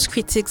 right? And those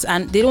critics,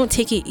 and they don't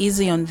take it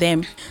easy on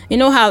them. You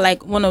know how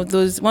like one of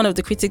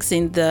the critics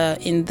in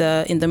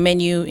the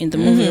menu in the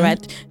movie,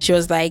 right? She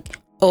was like,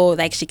 oh,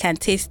 like she can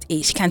taste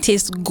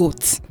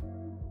goat.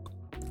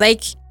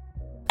 Like,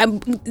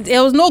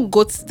 there was no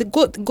goats. The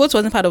goat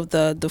wasn't part of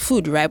the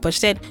food, right? But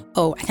she said,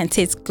 "Oh, I can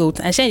taste goat,"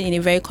 and she said it in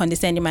a very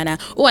condescending manner.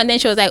 Oh, and then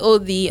she was like, "Oh,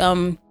 the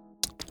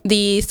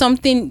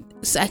something,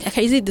 is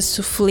it the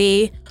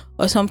souffle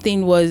or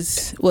something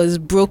was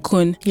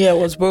broken?" Yeah, it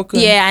was broken.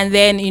 Yeah, and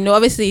then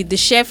obviously the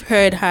chef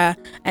heard her,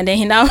 and then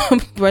he now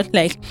brought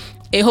like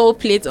a whole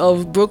plate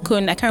of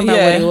broken. I can't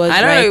remember what it was.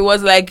 I don't know. It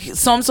was like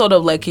some sort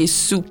of like a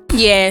soup.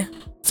 Yeah,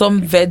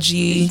 some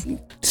veggie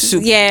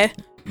soup. Yeah.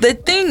 The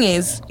thing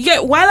is,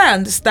 while I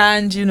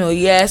understand,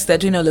 yes, they're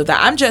doing all of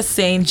that, I'm just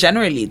saying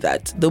generally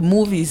that the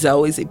movies are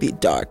always a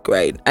bit dark,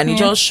 right? And it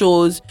just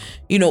shows,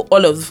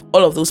 all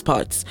of those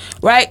parts,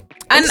 right?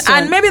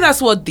 And maybe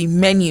that's what the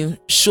menu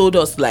showed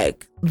us,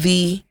 like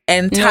the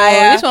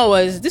entire.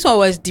 This one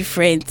was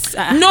different.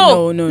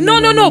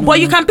 No. But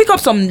you can pick up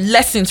some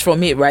lessons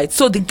from it, right?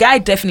 So the guy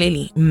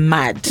definitely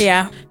mad.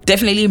 Yeah.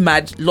 Definitely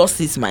mad, lost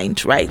his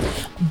mind, right?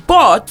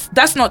 But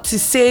that's not to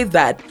say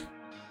that.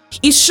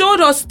 It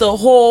showed us the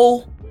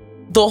whole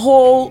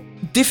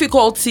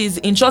difficulties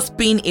in just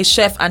being a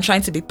chef and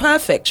trying to be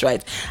perfect,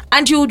 right?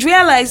 And you would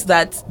realize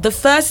that the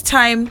first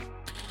time,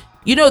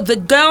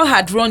 the girl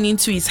had run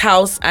into his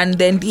house and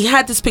then he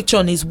had this picture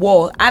on his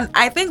wall. And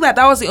I think that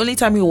was the only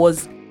time he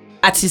was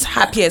at his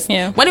happiest.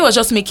 When he was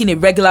just making a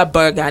regular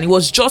burger and it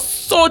was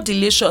just so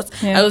delicious.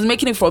 And he was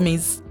making it from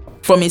his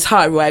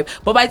heart, right?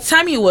 But by the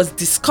time he was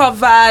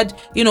discovered,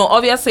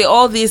 obviously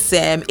all these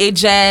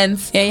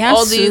agents,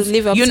 all these,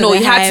 he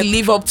had to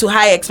live up to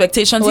high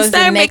expectations. What's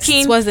the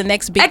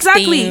next big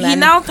thing? He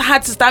now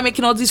had to start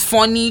making all these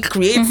funny,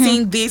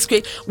 creating this.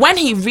 When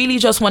he really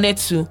just wanted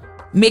to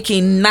make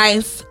a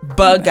nice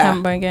burger,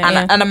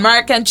 an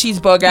American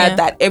cheeseburger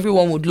that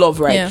everyone would love,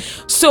 right?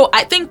 So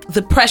I think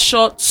the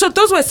pressure. So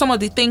those were some of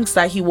the things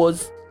that he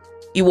was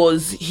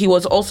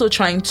also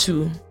trying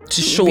to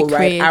show,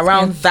 recreate, right,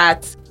 around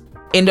that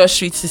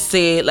industry, to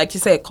say, like you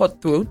said,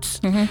 cutthroat,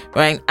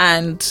 right?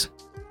 And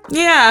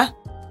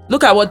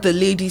look at what the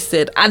lady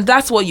said, and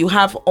that's what you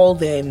have all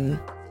the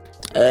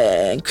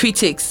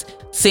critics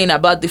saying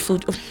about the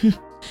food.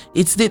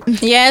 It's the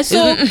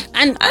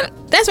and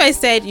that's why I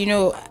said,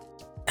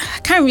 I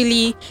can't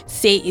really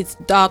say it's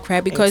dark,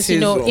 right? Because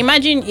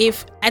imagine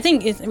if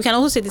we can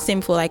also say the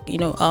same for like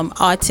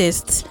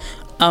artists,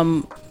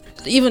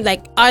 even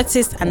like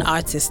artists and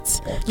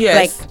artists.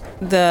 Yes.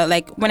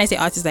 Like when I say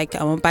artists, like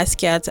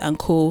Basquiat and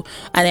co,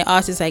 and then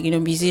artists like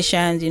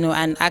musicians,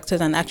 and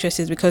actors and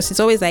actresses, because it's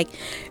always like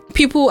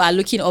people are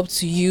looking up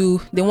to you.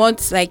 They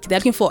want, like, they're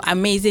looking for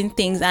amazing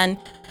things. And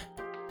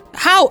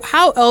how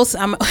else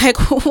am like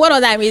what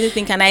other amazing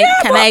thing can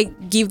I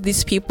give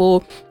these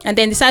people? And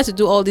then decide to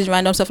do all this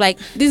random stuff. Like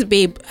this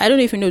babe, I don't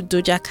know if you know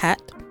Doja Cat.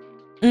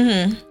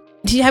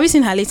 Have you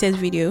seen her latest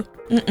video?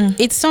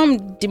 It's some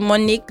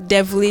demonic,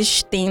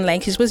 devilish thing.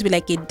 Like she's supposed to be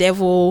like a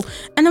devil,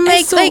 and I'm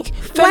like,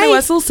 why?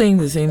 We're still saying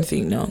the same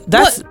thing now.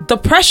 That's the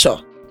pressure.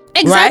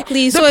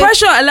 Exactly. Right? So the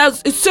pressure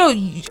allows. So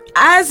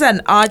as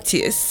an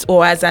artist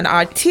or as an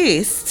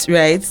artist,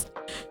 right,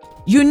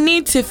 you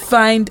need to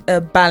find a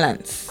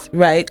balance,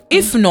 right?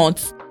 If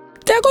not,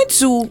 they're going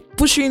to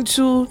push you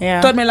into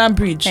Third Mainland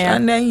Bridge,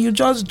 and then you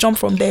just jump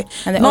from there.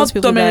 And not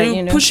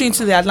push you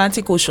into the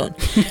Atlantic Ocean.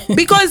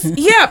 Because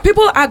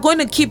people are going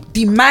to keep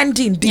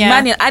demanding,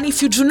 and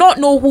if you do not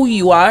know who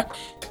you are,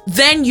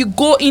 then you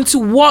go into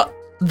what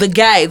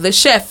the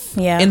chef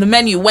in the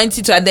menu went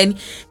into, and then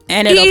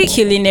ended up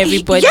killing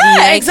everybody.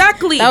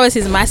 Exactly. That was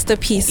his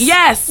masterpiece.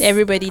 Yes.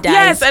 Everybody died.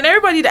 Yes, and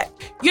everybody died.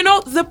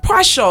 The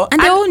pressure. And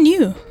they all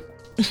knew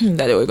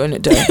that they were going to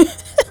die.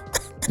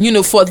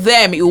 For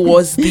them, it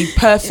was the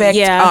perfect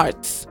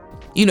art.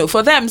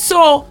 For them.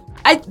 So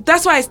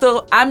that's why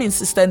I'm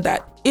insistent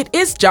that it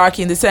is dark,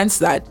 in the sense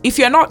that if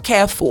you're not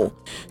careful,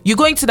 you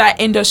go into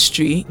that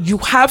industry, you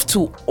have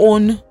to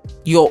own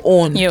your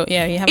own. You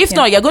have, if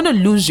not, you're going to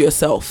lose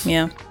yourself.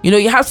 You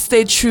have to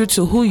stay true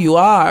to who you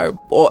are,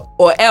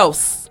 or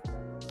else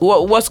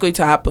what's going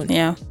to happen?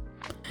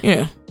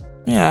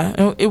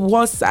 It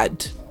was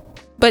sad.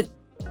 But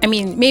I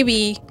mean,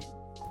 maybe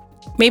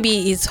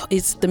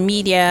it's the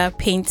media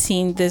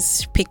painting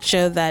this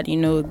picture that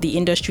the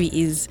industry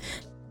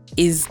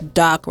is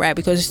dark, right?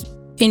 Because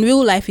in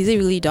real life, is it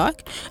really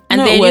dark? And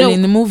then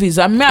in the movies,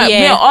 I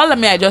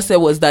just said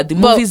was that the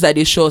movies that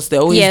they show us, they're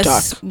always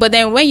dark. But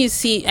then when you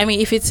see, I mean,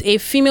 if it's a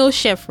female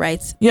chef,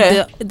 right?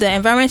 The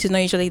environment is not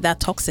usually that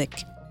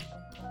toxic.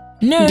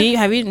 No.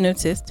 Have you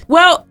noticed?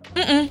 Well,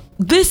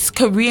 this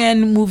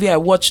Korean movie I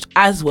watched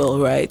as well,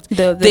 right?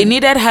 They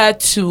needed her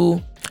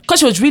to, because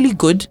she was really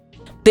good.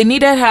 They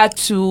needed her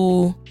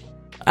to,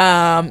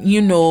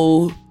 constantly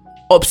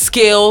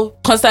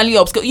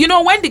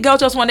upscale. When the girl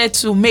just wanted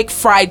to make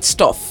fried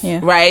stuff,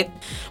 right?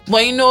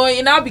 But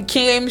it now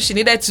became, she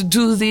needed to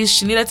do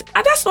this, and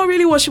that's not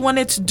really what she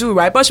wanted to do,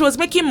 right? But she was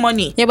making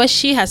money. Yeah, but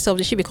she herself,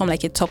 did she become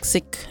like a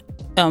toxic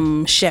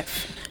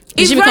chef?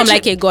 Did she become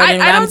like a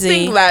Gordon Ramsay? I don't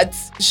think that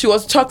she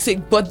was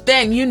toxic, but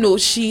then,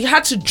 she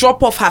had to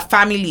drop off her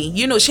family.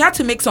 She had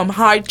to make some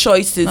hard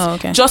choices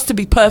just to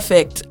be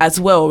perfect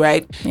as well,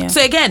 right? Yeah.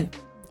 So again,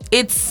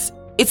 it's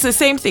the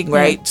same thing,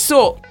 right?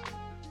 So,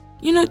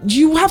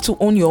 you have to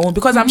own your own,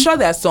 because I'm sure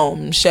there are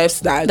some chefs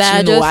that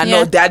they're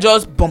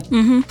just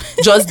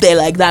just there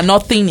like that.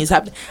 Nothing is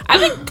happening. I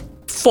think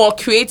for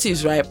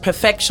creatives, right,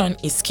 perfection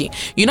is key.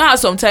 You know how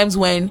sometimes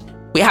when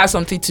we have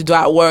something to do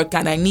at work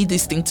and I need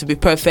this thing to be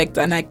perfect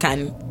and I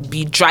can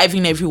be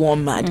driving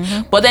everyone mad.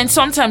 But then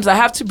sometimes I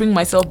have to bring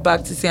myself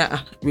back to say,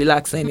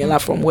 relax, and you're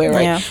from where,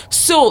 right? Yeah.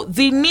 So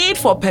the need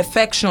for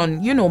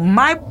perfection,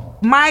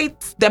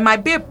 there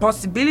might be a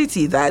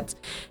possibility that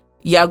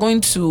you're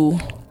going to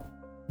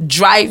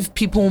drive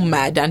people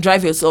mad and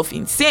drive yourself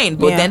insane.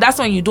 But then that's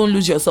when you don't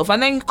lose yourself.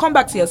 And then you come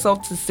back to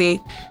yourself to say,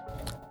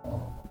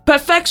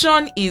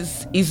 perfection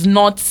is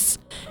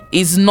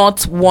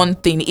not one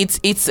thing.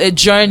 It's a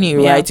journey,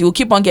 right? It will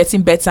keep on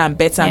getting better and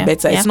better and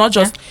better. It's not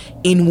just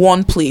in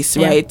one place,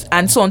 right?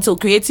 And so until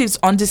creatives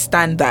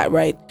understand that,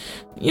 right,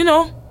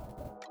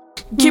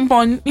 keep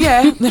on,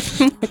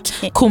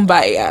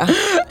 kumbaya.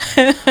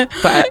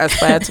 But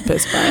aspire to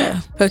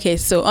perspire. Okay,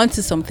 so on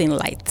to something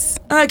light.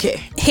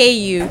 Okay. Hey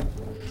you,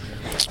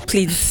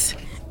 please.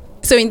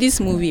 So in this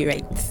movie,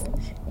 right,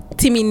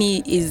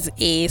 Timini is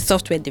a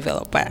software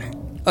developer,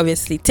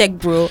 obviously tech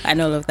bro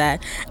and all of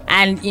that,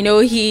 and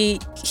he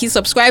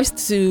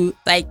subscribes to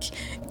like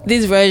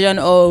this version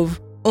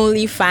of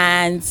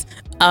OnlyFans.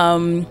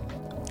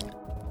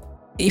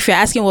 If you're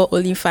asking what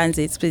OnlyFans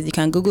is, please, you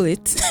can Google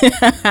it.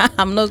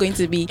 I'm not going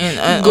to be going.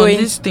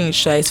 On this thing,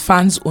 Sha, it's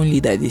fans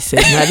only that they said.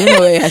 I don't know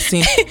where you're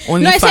saying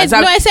OnlyFans.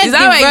 I said the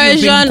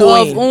version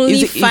of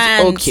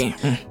OnlyFans. Okay.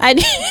 I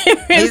didn't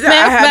remember.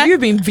 Have you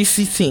been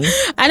visiting?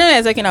 I know what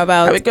you're talking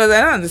about. Because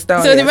I don't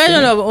understand. So the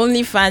version of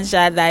OnlyFans,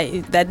 Sha,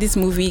 that this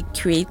movie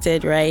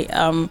created, right?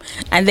 And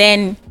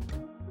then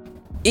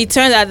it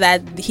turns out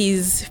that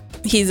his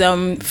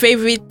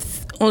favorite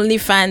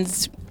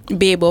OnlyFans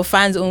babe or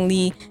fans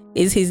only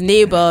is his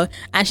neighbor,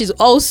 and she's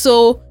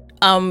also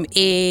I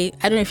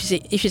don't know if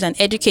she's an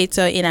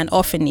educator in an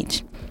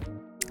orphanage.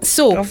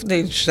 So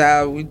orphanage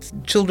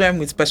with children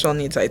with special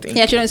needs, I think.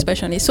 Yeah, children with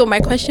special needs. So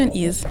my question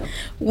is,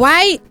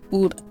 why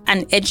would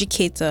an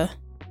educator,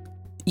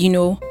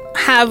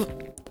 have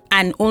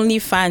an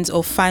OnlyFans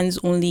or fans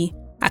only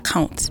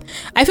account.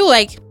 I feel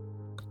like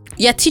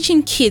you're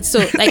teaching kids, so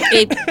like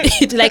a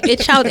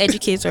child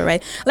educator,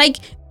 right? Like,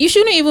 you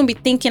shouldn't even be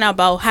thinking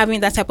about having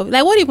that type of,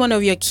 like, what if one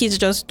of your kids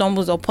just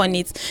stumbles upon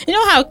it? You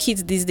know how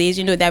kids these days,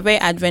 they're very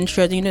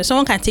adventurous.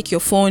 Someone can take your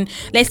phone.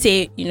 Let's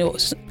say,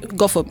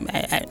 God forbid,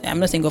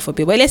 I'm not saying God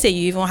forbid, but let's say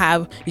you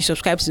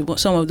subscribe to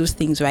some of those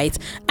things, right?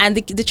 And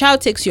the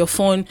child takes your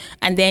phone,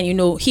 and then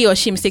he or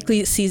she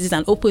mistakenly sees it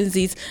and opens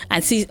it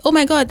and sees, oh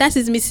my God, that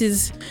is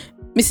Mrs.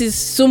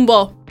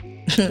 Sumbo.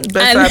 I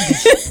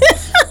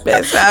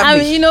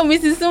mean,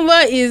 Mrs.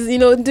 Sumba is,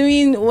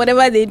 doing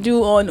whatever they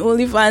do on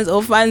OnlyFans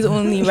or fans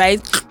only, right?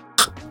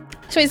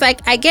 So it's like,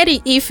 I get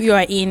it if you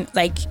are in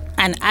like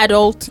an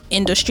adult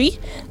industry,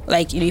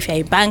 like, if you're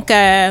a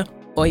banker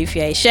or if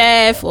you're a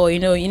chef or,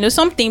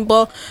 something,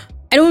 but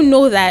I don't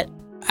know that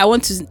I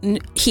want to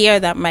hear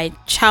that my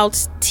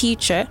child's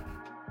teacher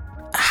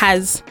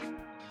has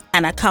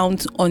an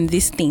account on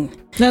this thing.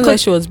 That's why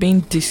she was being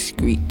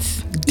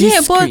discreet.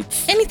 Yeah, but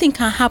anything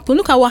can happen.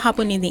 Look at what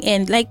happened in the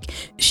end. Like,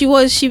 she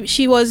was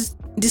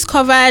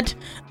discovered,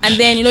 and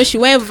then she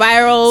went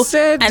viral.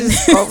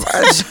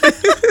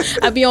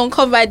 Discovered. I'd be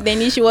uncovered.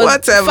 Then she was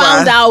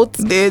found out.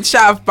 They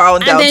found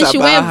out, and then she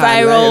went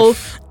viral,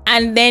 life.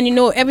 And then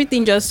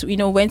everything just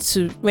went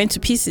to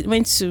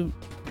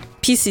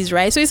pieces,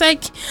 right? So it's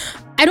like,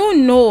 I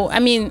don't know. I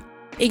mean,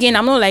 again,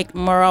 I'm not like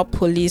moral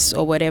police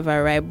or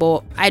whatever, right?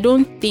 But I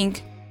don't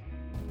think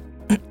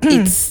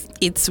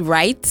it's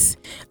right.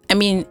 I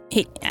mean,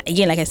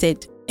 again, like I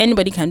said,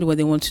 anybody can do what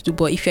they want to do,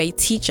 but if you're a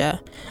teacher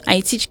and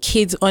you teach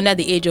kids under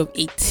the age of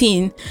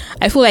 18,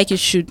 I feel like you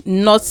should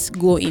not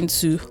go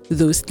into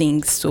those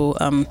things. So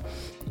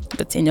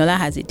but Eniola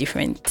has a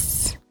different,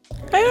 so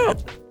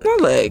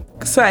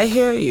I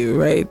hear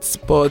you, right?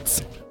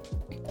 But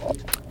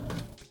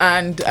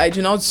and I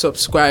do not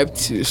subscribe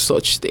to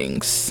such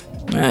things,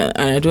 and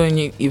I don't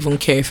even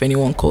care if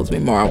anyone calls me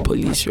moral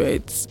police,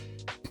 right?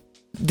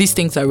 These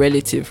things are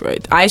relative,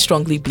 right? I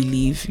strongly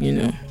believe,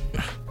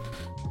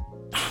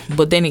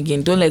 but then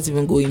again, don't let's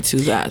even go into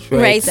that,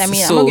 right? Right. I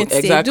mean, I'm not going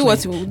to say do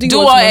what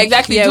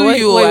exactly yeah, do what,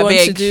 you what I want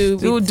beg, to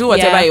do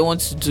whatever you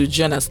want to do. Do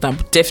you understand?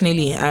 But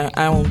definitely,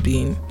 I won't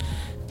be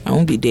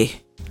there.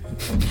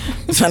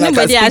 So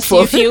nobody asked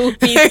you if you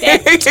be there.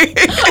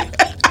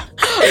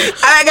 And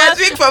I can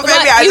speak for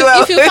Femi as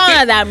well. If you found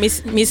out that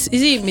Miss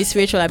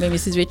Rachel, I mean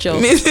Mrs. Rachel.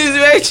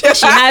 Mrs. Rachel.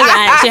 She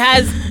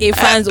has a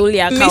fans only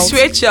account. Miss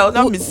Rachel,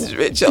 not Mrs.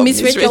 Rachel.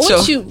 Miss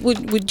Rachel.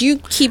 Would you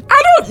keep?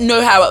 I don't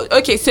know how.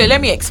 Okay, so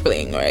let me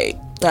explain, right?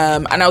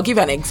 And I'll give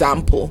an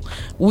example.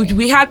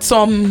 We had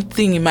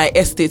something in my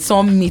estate,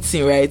 some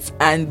meeting, right?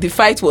 And the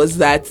fight was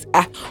that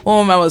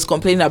one woman was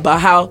complaining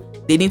about how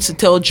they need to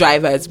tell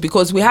drivers,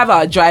 because we have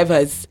our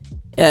drivers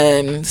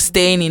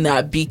staying in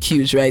our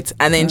BQs, right?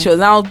 And then she was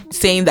now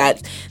saying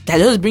that they're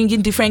just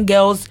bringing different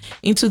girls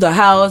into the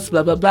house,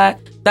 blah blah blah.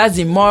 That's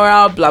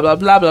immoral, blah blah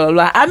blah blah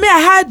blah. I mean,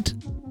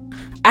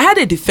 I had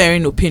a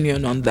differing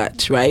opinion on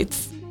that, right?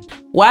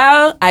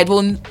 While I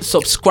don't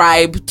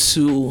subscribe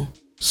to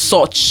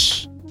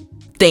such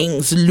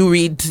things,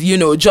 lurid,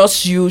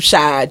 just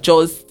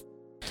just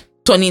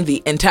turning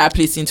the entire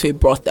place into a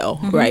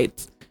brothel, right?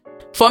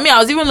 For me, I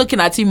was even looking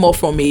at it more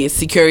from a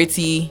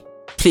security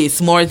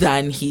place more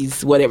than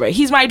he's whatever.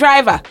 He's my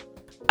driver.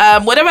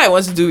 Whatever I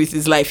want to do with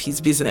his life,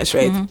 his business,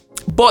 right?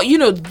 But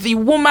the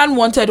woman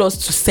wanted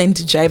us to send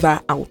the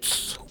driver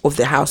out of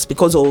the house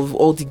because of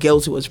all the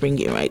girls he was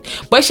bringing, right?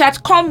 But she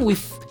had come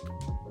with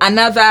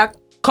another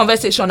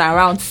conversation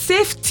around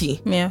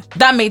safety. Yeah,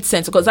 that made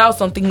sense, because that was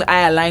something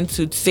I aligned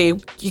to say.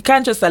 You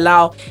can't just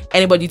allow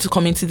anybody to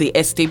come into the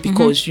estate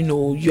because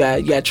you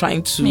are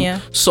trying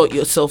to sort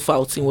yourself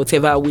out in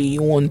whatever way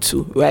you want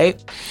to, right?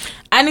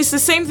 And it's the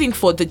same thing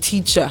for the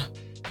teacher,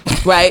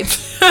 right?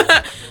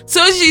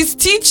 So she's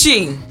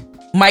teaching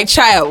my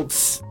child.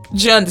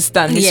 Do you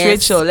understand? Miss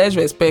Rachel, let's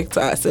respect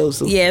ourselves.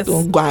 So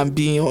don't go and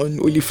be on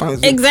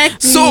OnlyFans.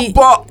 Exactly. So,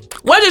 but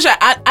what is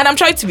and I'm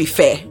trying to be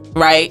fair,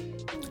 right?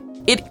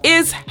 It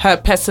is her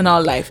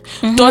personal life.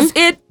 Does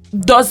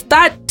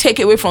that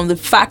take away from the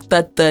fact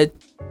that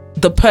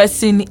the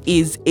person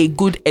is a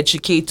good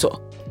educator?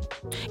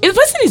 If the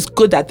person is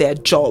good at their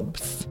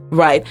jobs,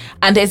 right,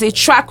 and there's a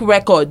track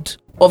record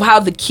of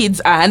how the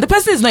kids are, and the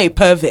person is not a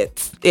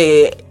pervert,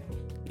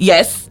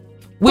 yes,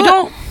 we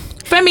don't.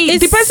 Femi,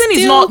 the person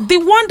is not the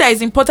one that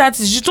is important.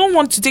 Is you don't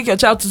want to take your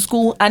child to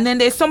school and then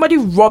there's somebody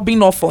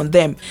rubbing off on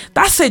them.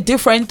 That's a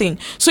different thing.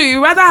 So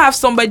you rather have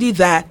somebody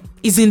that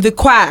is in the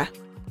choir,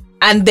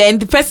 and then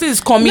the person is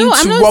coming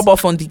rub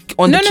off on the kids,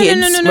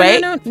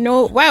 right?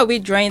 No. Why are we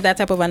drawing that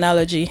type of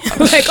analogy?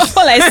 Like,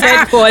 all I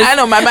said was, I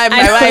know my mind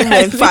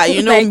went far.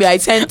 You know me, I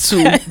tend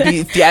to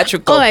be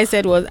theatrical. All I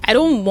said was, I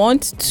don't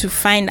want to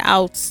find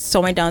out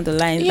somewhere down the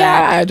line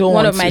that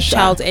one of my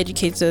child's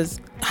educators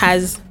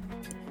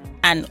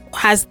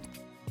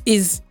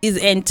is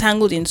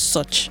entangled in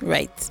such,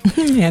 right?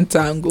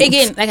 Entangled.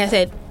 Again, like I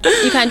said,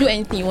 you can do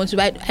anything you want to,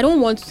 but I don't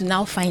want to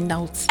now find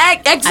out.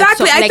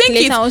 Exactly. I think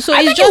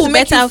it's just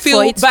better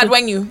for it bad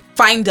when you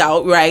find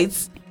out,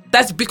 right?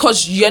 That's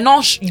because you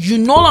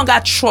no longer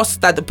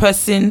trust that the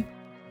person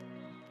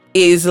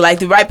is like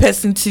the right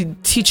person to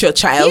teach your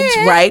child,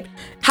 right?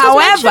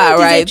 However,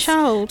 right,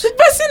 the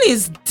person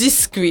is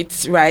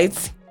discreet,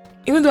 right?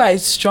 Even though I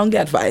strongly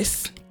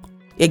advise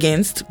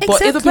against,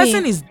 but if the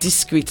person is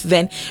discreet,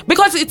 then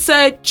because it's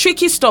a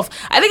tricky stuff.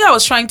 I think I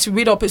was trying to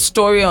read up a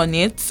story on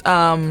it.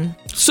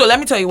 So let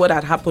me tell you what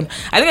had happened.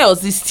 I think I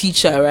was this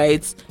teacher,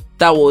 right?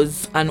 That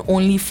was an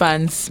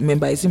OnlyFans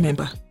member. Is he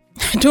member?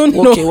 I don't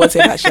know. Okay,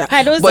 whatever. Sha.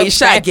 I don't. But you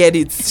shall get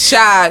it.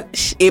 Sha,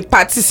 a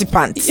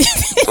participant,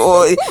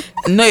 or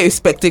no,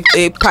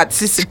 a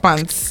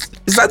participant.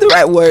 Is that the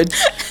right word?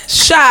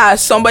 Sha,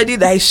 somebody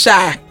that is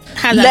shy,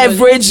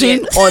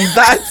 leveraging on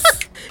that.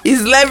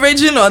 Is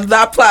leveraging on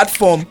that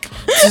platform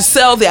to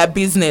sell their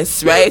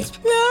business, right?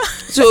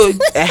 So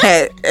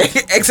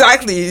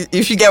exactly,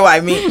 if you get what I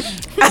mean.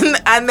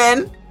 And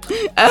then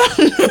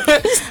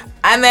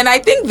and then I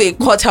think they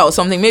caught her or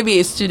something, maybe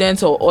a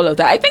student or all of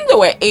that. I think they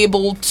were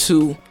able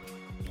to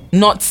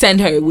not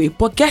send her away.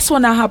 But guess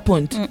what now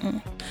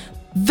happened?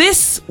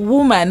 This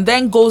woman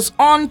then goes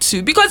on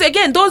to, because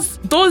again, those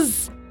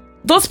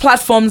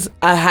platforms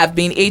have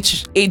been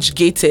age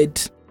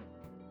gated.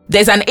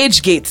 There's an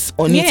age gate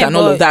on it and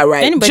all of that,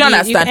 right? Do you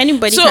understand?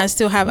 Anybody can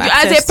still have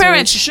access. As a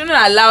parent, you shouldn't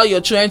allow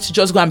your children to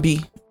just go and be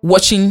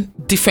watching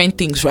different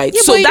things, right?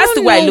 Yeah, so that's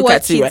the way I look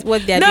at it, right?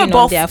 What they're doing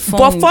on their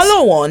phones. But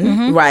follow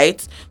on,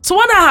 right? So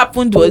what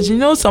happened was,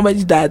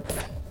 somebody that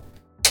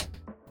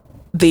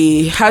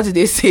how did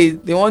they say?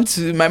 They want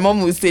to, my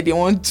mom would say they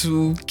want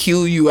to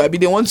kill you. I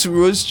mean, they want to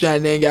roast you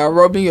and then you're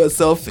rubbing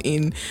yourself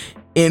in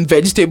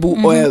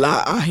vegetable oil.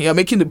 You're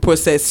making the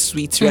process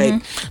sweet,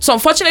 right? So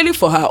unfortunately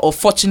for her, or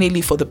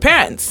fortunately for the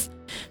parents,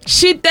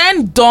 she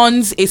then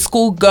dons a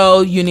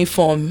schoolgirl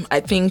uniform, I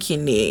think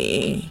in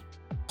a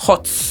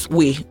hot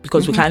way,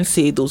 because we can't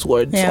say those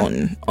words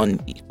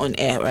on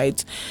air,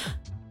 right?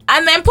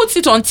 And then puts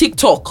it on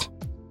TikTok.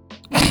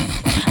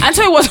 And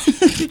so it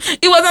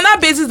was on that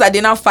basis that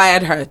they now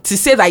fired her, to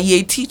say that you're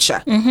a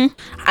teacher.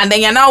 And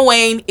then you're now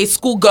wearing a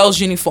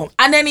schoolgirl's uniform.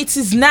 And then it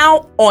is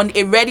now on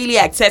a readily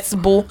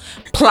accessible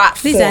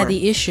platform. These are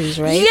the issues,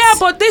 right? Yeah,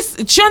 but do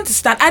you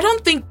understand? I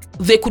don't think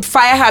they could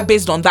fire her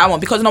based on that one,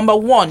 because number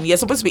one, you're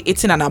supposed to be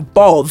 18 and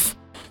above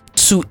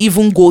to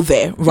even go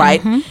there, right?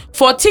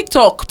 For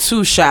TikTok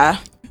too, Sha.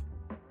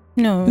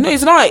 No,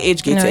 it's not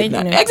age gated. No.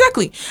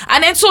 Exactly.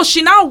 And then so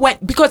she now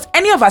went, because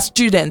any of our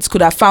students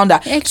could have found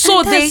her.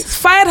 So they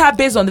fired her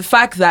based on the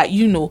fact that,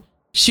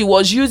 she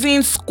was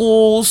using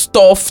school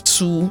stuff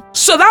to.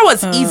 So that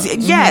was easy.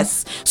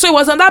 Yes. So it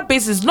was on that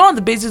basis, not on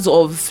the basis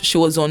of she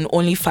was on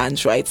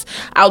OnlyFans, right?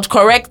 I would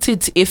correct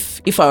it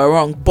if I were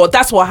wrong. But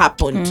that's what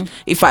happened.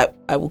 If I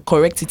would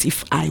correct it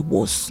if I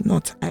was,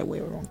 not I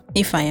were wrong.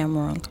 If I am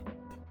wrong.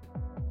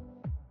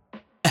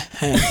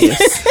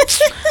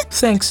 Yes.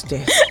 Thanks,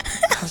 dear.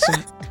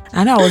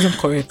 I know I wasn't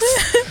correct.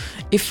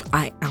 If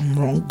I am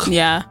wrong.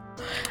 Yeah.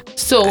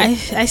 So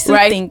I still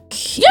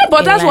think. Yeah,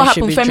 but that's what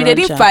happened. Femi, they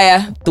didn't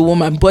fire the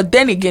woman. But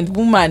then again, the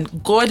woman,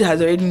 God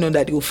has already known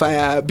that they will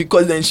fire her,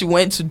 because then she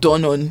went to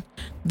don on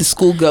the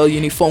schoolgirl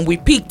uniform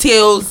with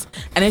pigtails,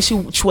 and then she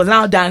was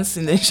now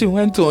dancing, and she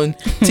went on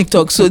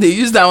TikTok. So they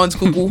used that one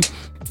to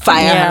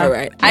fire her,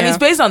 right? And it's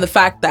based on the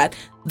fact that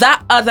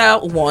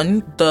other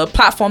one, the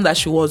platform that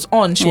she was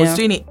on, she was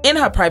doing it in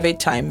her private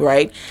time,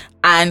 right?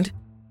 And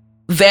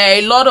there are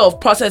a lot of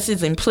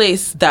processes in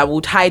place that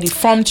would hide it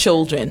from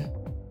children.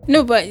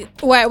 No, but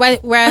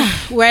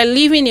we're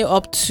leaving it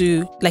up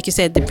to, like you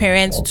said, the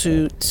parents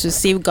to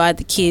safeguard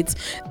the kids.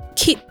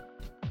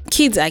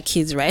 Kids are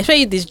kids, right?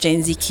 Especially these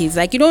Gen Z kids.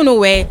 Like, you don't know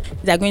where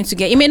they're going to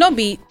get. It may not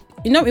be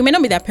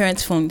their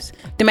parents' phones.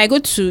 They might go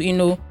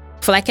to,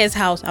 Folake's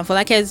house, and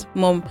Folake's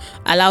mom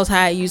allows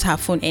her to use her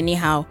phone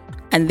anyhow.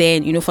 And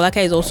then,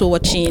 Folake is also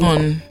watching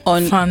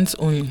on fans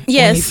only.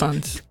 Yes. Only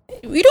fans.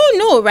 We don't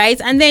know, right?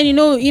 And then,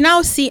 you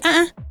now see,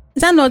 is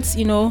that not,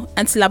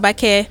 Auntie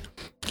Labake?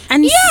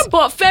 And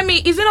but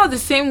Femi, is it not the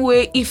same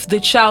way if the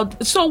child?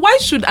 So why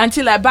should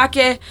Auntie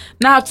Labake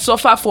now have to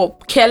suffer for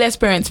careless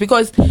parents?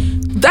 Because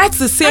that's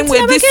the same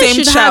way this same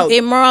should child have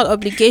a moral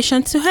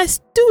obligation to her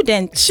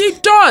student. She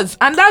does,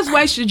 and that's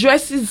why she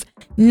dresses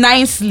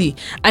nicely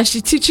and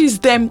she teaches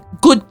them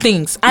good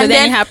things. And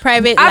then in her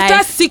private after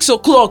life, 6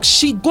 o'clock,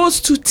 she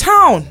goes to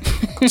town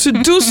to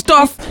do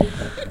stuff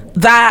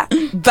that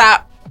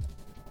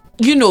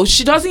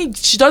she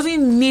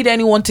doesn't need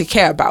anyone to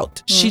care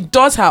about. She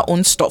does her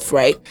own stuff,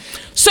 right?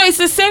 So it's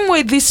the same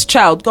way this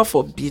child, God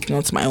forbid,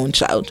 not my own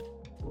child,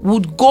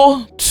 would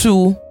go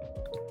to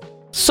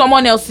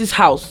someone else's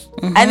house.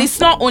 And it's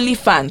not only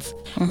fans,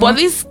 but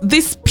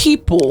these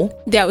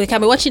people, they can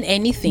be watching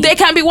anything. They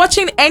can be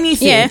watching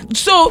anything. Yeah.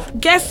 So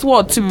guess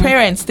what? To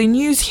parents, the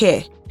news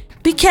here: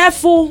 be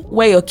careful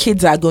where your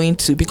kids are going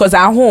to, because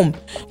at home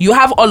you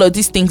have all of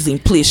these things in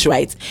place,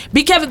 right?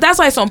 Be careful. That's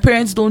why some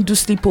parents don't do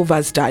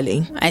sleepovers,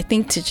 darling. I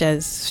think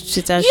teachers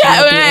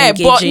yeah,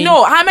 but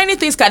no, how many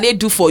things can they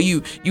do for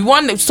you?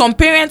 Some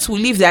parents will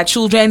leave their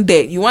children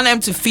there. You want them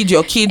to feed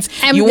your kids.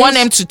 You want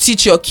them to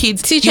teach your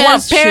kids. You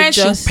want parents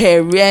should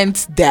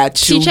parent their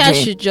children.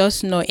 Teachers should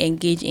just not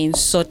engage in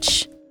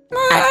such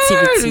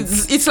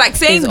activities. It's like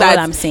saying that.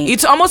 I'm saying.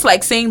 It's almost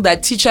like saying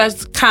that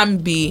teachers can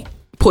be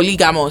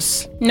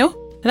polygamous. No,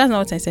 that's not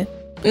what I said.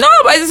 No,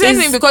 but it's the same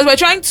thing because we're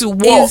trying to work.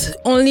 It's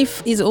only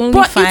fans.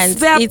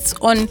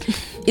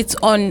 It's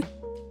on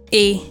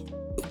a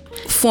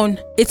phone.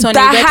 It's on a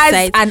website that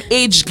has an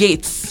age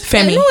gate.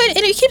 Femi. No, and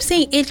you keep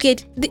saying age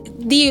gate.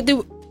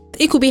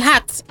 It could be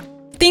hacked.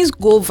 Things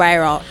go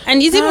viral,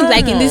 and it's even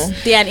like in this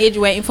day and age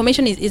where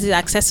information is easily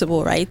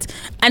accessible, right?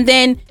 And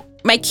then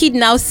my kid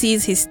now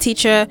sees his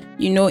teacher,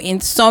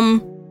 in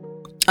some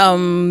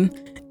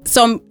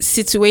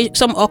situation,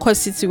 some awkward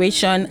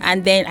situation,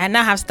 and then I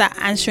now have to start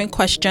answering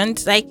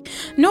questions. Like,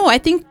 no, I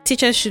think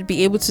teachers should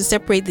be able to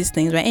separate these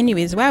things. But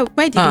anyways, why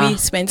did we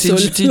spend so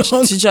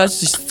long?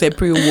 Teachers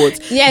separate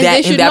what? Yeah,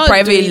 they should in their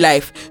private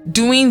life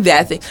doing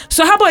their thing.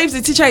 So how about if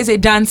the teacher is a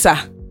dancer?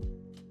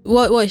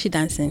 What is she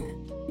dancing?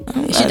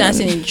 Is she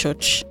dancing in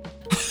church?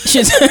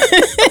 No,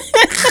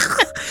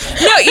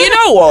 you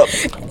know what?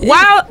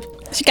 While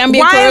she can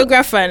be a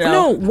choreographer now.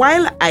 No,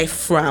 while I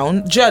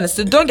frown, do you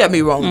understand? Don't get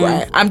me wrong,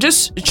 right? I'm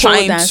just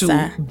trying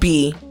to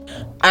be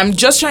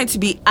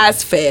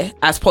as fair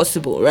as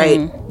possible,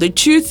 right? The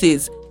truth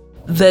is,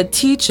 the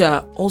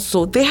teacher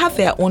also, they have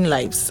their own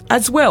lives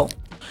as well.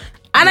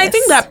 And I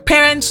think that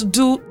parents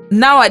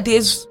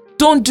nowadays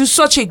don't do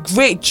such a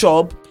great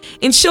job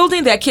in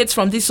shielding their kids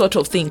from these sort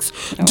of things.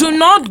 Do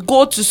not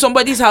go to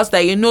somebody's house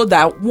that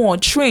that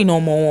won't train no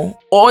more,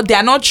 or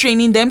they're not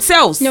training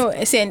themselves. No,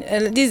 saying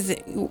this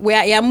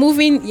where you're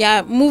moving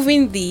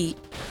the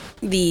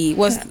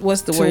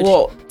what's the word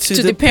what?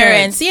 To the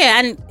parents. Yeah,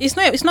 and it's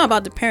not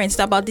about the parents,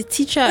 it's about the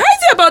teacher. How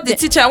is it about the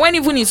teacher when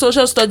even in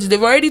social studies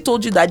they've already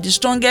told you that the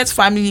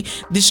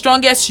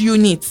strongest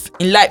unit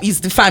in life is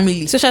the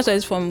family? Social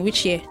studies from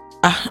which year?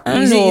 I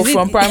don't know,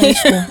 from primary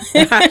school. I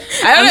don't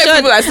know if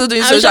people are still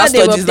doing social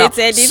studies now.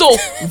 So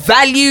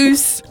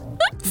values,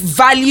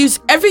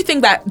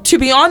 everything that, to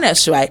be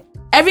honest, right?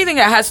 Everything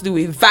that has to do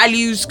with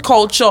values,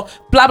 culture,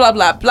 blah, blah,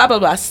 blah, blah, blah,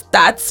 blah,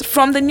 starts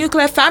from the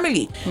nuclear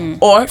family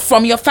or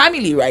from your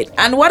family, right?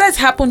 And what has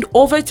happened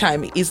over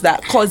time is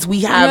that because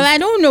we have... Well, I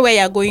don't know where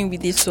you're going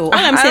with this. So all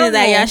I'm saying is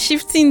that you're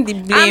shifting the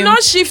blame. I'm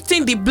not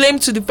shifting the blame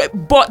to the...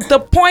 But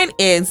the point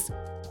is,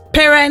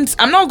 parents,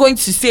 I'm not going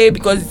to say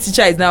because the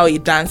teacher is now a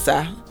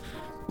dancer.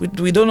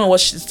 We don't know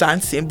what she's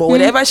dancing, but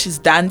whatever she's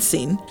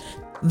dancing,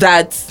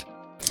 that...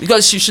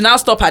 Because she should now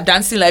stop her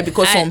dancing life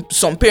because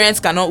some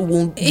parents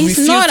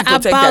refuse to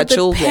protect their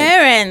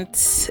children.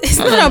 It's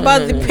not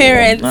about the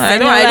parents. I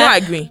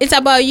don't agree. It's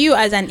about you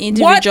as an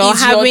individual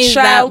having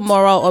that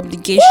moral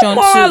obligation.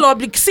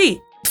 See,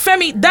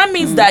 Femi, that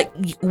means that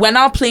we're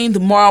now playing the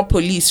moral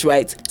police,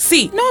 right?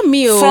 See, not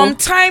me. From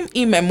time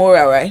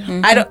immemorial, right?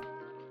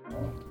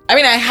 I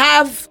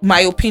have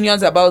my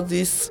opinions about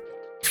this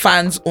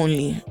fans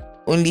only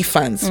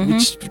fans,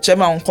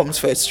 whichever one comes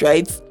first,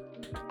 right?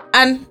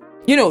 And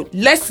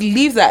let's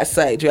leave that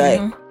aside,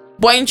 right?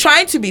 But in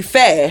trying to be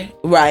fair,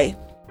 right,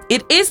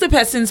 it is the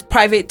person's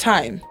private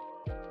time.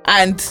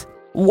 And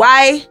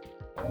why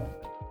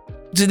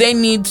do they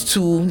need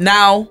to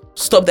now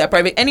stop their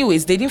private?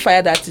 Anyways, they didn't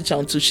fire that teacher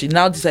until she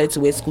now decided to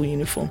wear school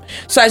uniform.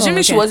 So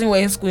assuming she wasn't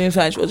wearing school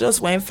uniform, she was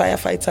just wearing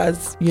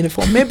firefighters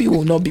uniform. Maybe we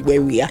will not be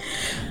where we are.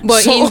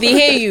 But in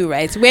the HAU,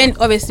 right, when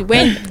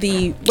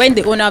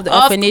the owner of the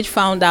orphanage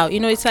found out,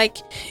 it's like...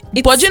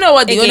 But you know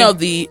what the owner of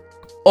the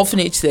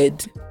orphanage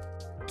said?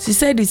 She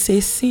said it's a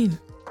sin.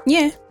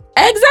 Yeah.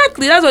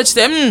 Exactly. That's what she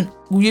said.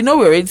 We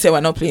already said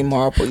we're not playing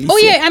moral police. Oh,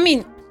 yeah. I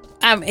mean,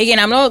 again,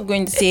 I'm not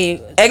going to say...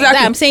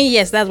 Exactly. I'm saying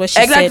yes, that's what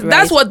she said, right?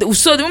 That's what...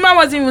 So the woman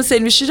wasn't even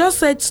saying... She just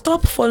said,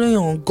 stop following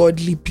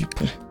ungodly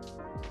people.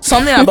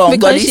 Something about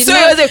ungodly. So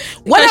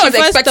what I was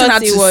expecting her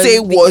to say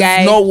was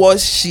not what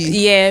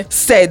she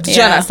said. Do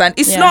you understand?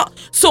 It's not...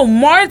 So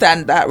more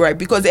than that, right?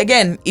 Because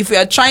again, if we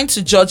are trying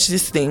to judge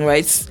this thing,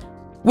 right?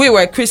 We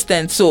were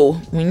Christians, so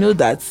we know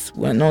that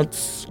we're not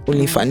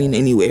only fanning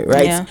anyway,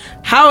 right? Yeah.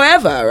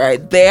 However,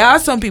 right, there are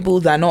some people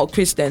that are not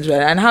Christians,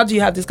 right? And how do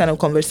you have this kind of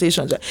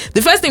conversations, right?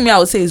 The first thing I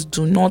would say is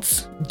do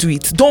not do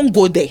it. Don't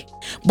go there.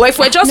 But if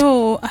we're just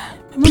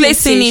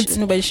placing it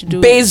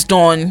based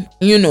on,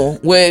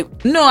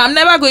 I'm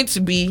never going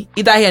to be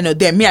either here or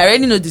there. Me, I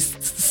already know this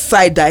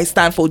side that I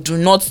stand for. Do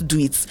not do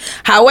it.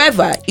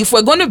 However, if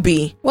we're going to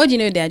be... What do you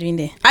know they are doing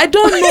there? I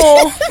don't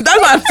know. That's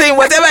what I'm saying,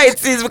 whatever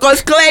it is,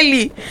 because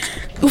clearly...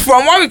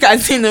 From what we can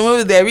see in the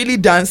movie, they're really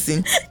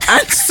dancing.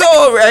 And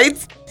so, right?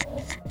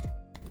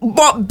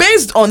 But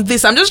based on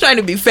this, I'm just trying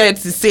to be fair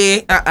to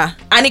say,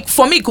 And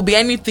for me, it could be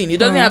anything. It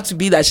doesn't have to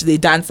be that she's a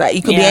dancer.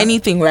 It could be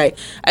anything, right?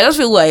 I just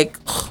feel like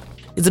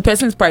it's a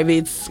person's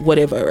private,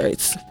 whatever,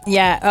 right?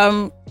 Yeah.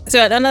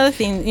 So another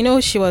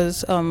thing, she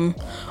was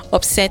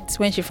upset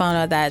when she found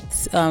out that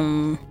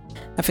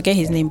I forget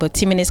his name, but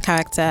Timine's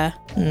character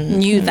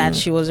knew that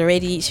she was.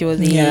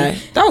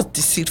 That was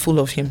deceitful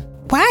of him.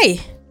 Why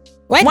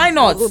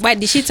not? Why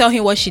did she tell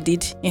him what she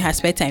did in her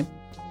spare time?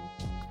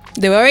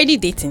 They were already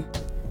dating.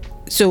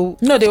 So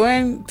no, they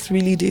weren't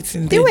really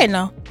dating. They were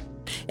now.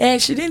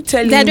 she didn't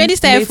tell him. They had already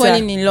started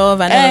falling in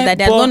love and all that.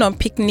 They had gone on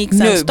picnics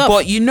and stuff.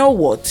 But you know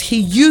what? He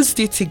used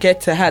it to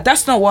get to her.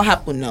 That's not what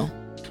happened now.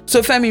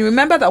 So Femi,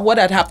 remember that what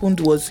had happened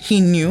was he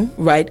knew,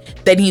 right?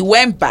 Then he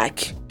went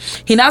back.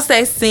 He now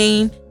started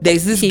saying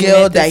there's this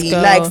girl that he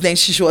likes. Then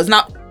she was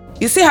now.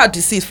 You see how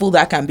deceitful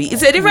that can be.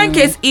 It's a different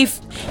case if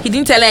he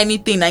didn't tell her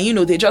anything and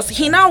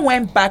he now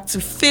went back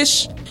to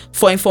fish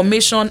for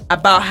information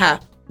about her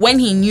when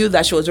he knew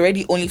that she was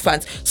already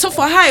OnlyFans. So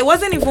for her, it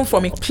wasn't even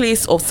from a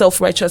place of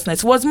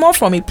self-righteousness. It was more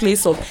from a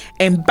place of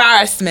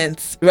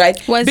embarrassment,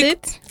 right? Was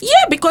it?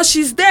 Yeah, because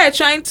she's there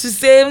trying to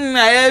say, and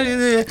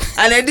then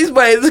this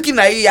boy is looking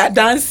at you, you're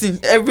dancing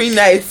every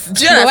night.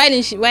 But why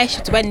didn't she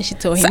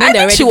tell him? So I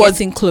think she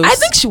was close. I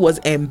think she was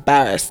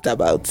embarrassed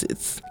about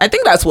it. I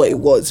think that's what it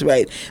was,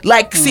 right?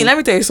 Like, see, let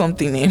me tell you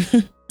something, eh?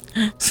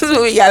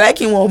 So you're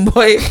liking one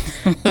boy.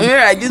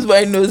 Right, this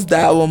boy knows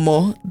that one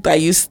more that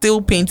you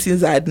steal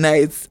paintings at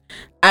night,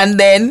 and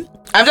then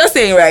I'm just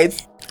saying, right?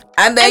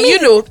 And then you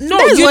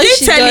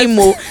didn't tell him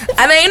more.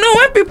 And then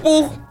when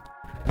people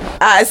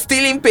are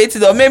stealing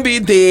paintings, or maybe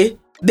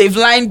they've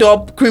lined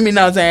up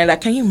criminals, and you're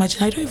like, can you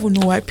imagine? I don't even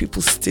know why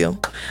people steal.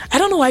 I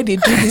don't know why they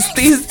do these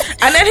things.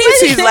 And then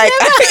he's like,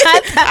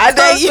 and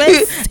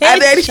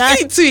then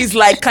he too is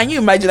like, can you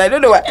imagine? I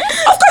don't know why.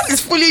 Of course,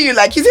 he's fooling you.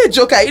 Like, he's a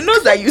joker. He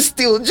knows that you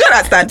steal. Do you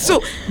understand? So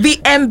the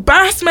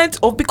embarrassment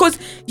of, because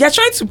you're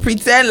trying to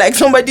pretend like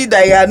somebody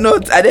that you are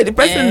not, and then the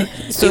person.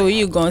 So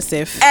you gone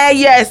safe?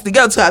 Yes, the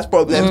girl too has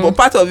problems, but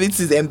part of it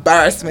is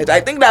embarrassment.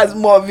 I think that's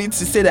more of it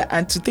to say that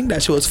and to think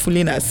that she was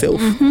fooling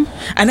herself.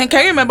 And then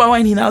can you remember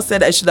when he now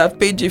said I should have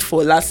paid you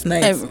for last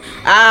night?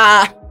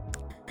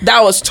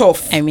 That was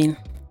tough. I mean,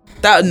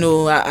 that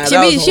was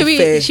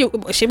unfair. She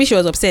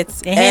was upset.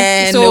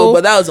 No,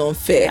 but that was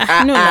unfair.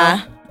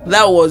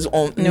 That was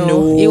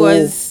no. It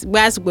was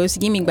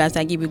give me glass,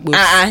 I give you both.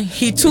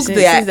 He took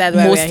the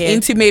most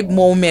intimate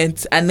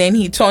moment and then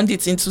he turned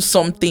it into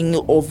something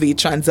of a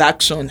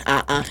transaction.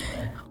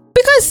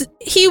 Because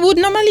he would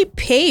normally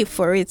pay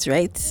for it,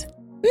 right?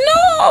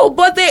 No,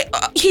 but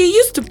he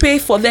used to pay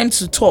for them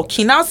to talk.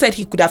 He now said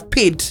he could have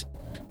paid.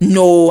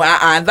 No,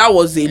 that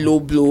was a low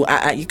blow.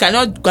 You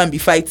cannot go and be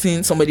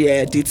fighting somebody that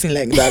you're dating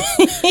like that.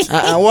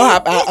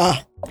 What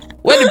happened?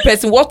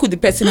 What could the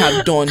person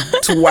have done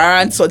to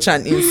warrant such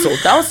an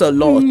insult? That was a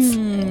lot.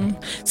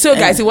 So,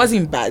 guys, it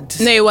wasn't bad.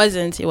 No, it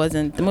wasn't.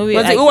 The movie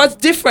it was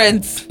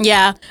different.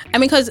 Yeah, I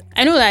mean, because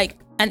I know, like,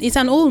 and it's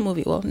an old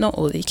movie. Well, not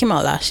old. It came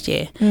out last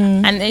year.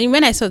 And then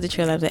when I saw the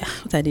trailer, I was like,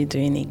 what are they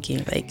doing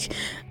again? Like,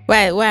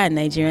 why are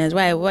Nigerians?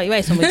 Why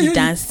is somebody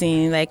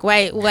dancing? Like,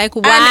 why?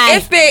 And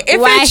if they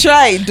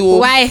tried, though.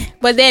 Why?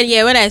 But then,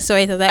 when I saw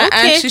it, I was like,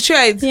 okay. And she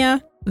tried. Yeah.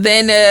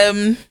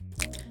 Then,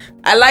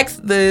 I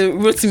liked the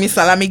Rotimi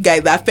Salami guy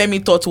that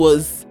Femi thought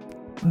was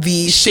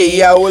the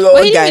Sheya Olo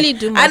guy. He didn't really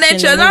do much. And then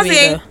she was not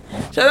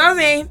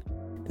saying,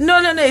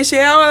 no,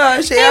 Sheya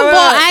Olo.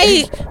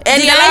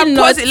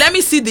 Let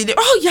me see the name.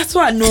 Oh, you're so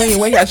annoying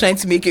when you're trying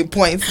to make a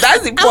point.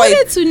 That's the point. I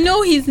wanted to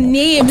know his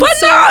name. But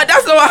no,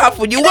 that's not what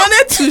happened. You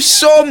wanted to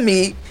show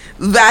me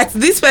that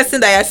this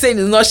person that you're saying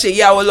is not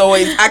Sheya Olo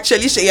is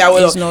actually Sheya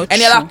Olo.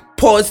 And you're like,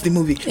 pause the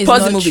movie. True. And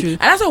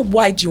I said,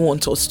 why do you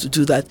want us to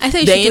do that? I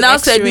thought then you now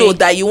said no,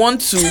 that you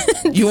want to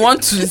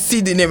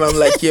see the name. I'm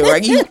like, yeah,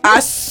 right. You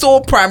are so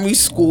primary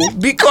school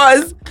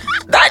because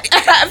that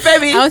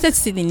Femi. I wanted to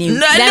see the name.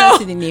 What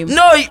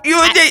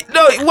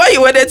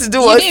you wanted to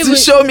do was to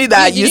show me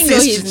that you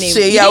see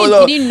Sheya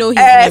Olo. You didn't know his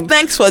name.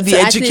 Thanks for the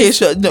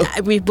education. No,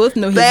 we both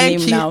know his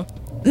name now.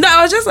 No,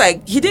 I was just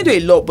like, he didn't do a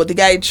lot, but the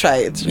guy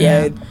tried,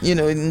 right?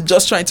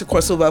 Just trying to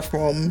cross over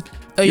from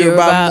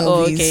Yoruba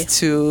movies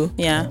to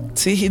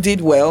he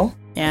did well.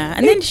 Yeah,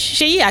 and then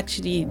she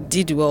actually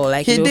did well,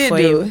 like for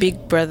a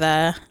Big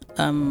Brother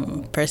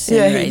person.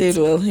 Yeah, right?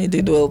 He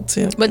did well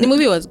too. But the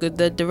movie was good.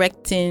 The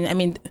directing, I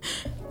mean,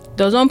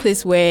 there was one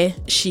place where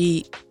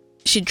she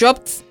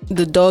dropped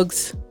the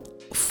dog's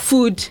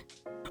food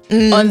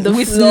on the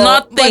floor,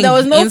 nothing, but there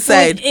was no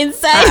inside. food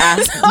inside.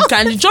 You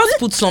can just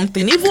put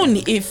something,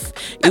 even if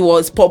it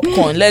was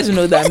popcorn. Let you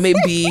know that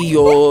maybe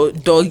your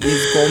dog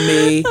is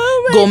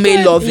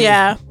gourmet loving,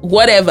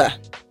 whatever.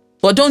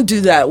 But don't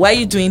do that. Why are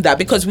you doing that?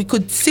 Because we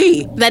could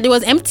see that it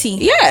was empty.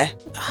 Yeah.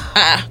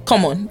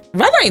 Come on.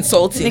 Rather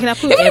insulting. Even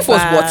if it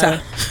was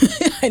water.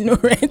 I know,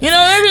 right? Maybe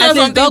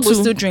the dog will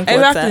still drink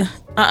water.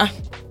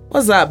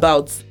 What's that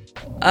about?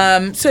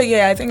 So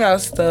yeah, I think that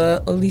was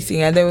the only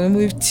thing, and then we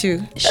moved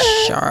to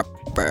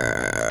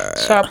Sharper.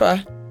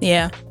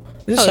 Yeah.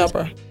 This is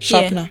Sharper.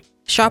 Sharpener. Yeah.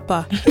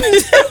 Sharper.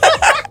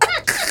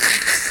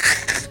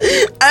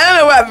 I don't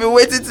know why I've been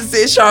waiting to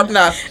say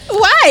Sharpener.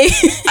 Why?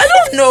 I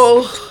don't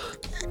know.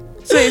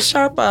 So it's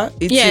Sharper.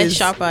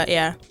 Sharper.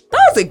 Yeah.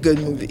 That was a good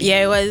movie.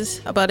 Yeah, it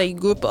was about a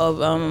group of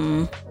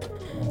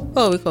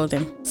what we call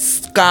them?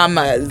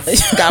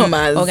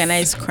 scammers.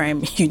 Organized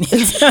crime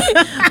unit.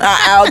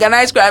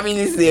 Organized crime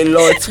unit is a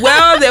lot.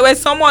 Well, they were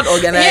somewhat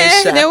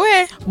organized. Yeah, they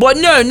were. But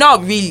no,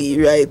 not really,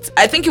 right?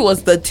 I think it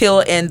was the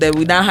tail end that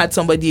we now had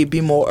somebody a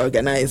bit more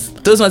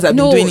organized. Those ones have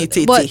been doing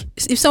it. But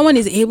if someone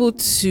is able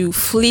to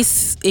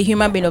fleece a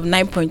human being of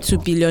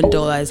 $9.2 billion,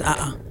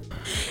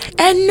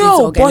 and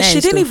no, but she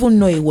didn't even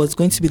know it was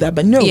going to be that.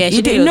 But no, yeah,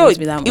 she didn't know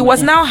it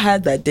was now her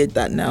that did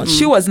that. Now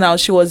she was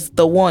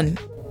the one.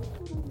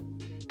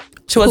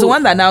 She was the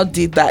one that now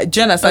did that. Do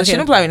you understand? She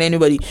didn't plan with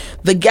anybody.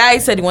 The guy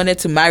said he wanted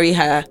to marry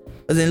her,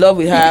 was in love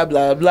with her,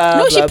 blah blah. No,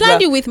 blah, she planned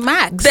blah. it with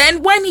Max.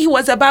 Then when he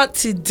was about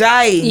to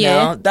die,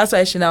 now that's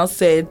why she now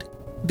said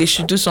they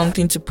should do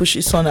something to push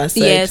his son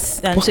aside. Yes,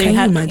 and but so he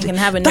can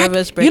have a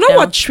nervous breakdown. You know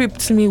what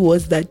tripped me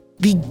was that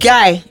the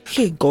guy,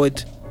 hey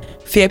God,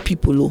 fair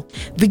people,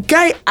 the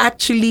guy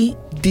actually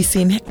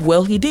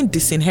he didn't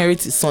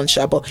disinherit his son,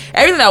 but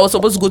everything that was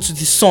supposed to go to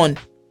the son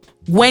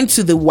went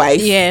to the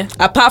wife. Yeah.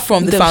 Apart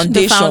from the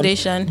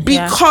foundation.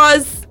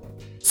 Because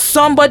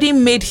somebody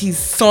made his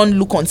son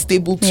look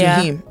unstable to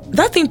him.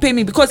 That thing paid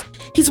me because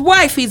his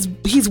wife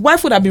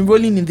would have been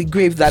rolling in the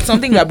grave that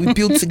something that we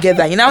built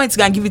together. You know, it's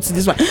gonna give it to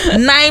this one.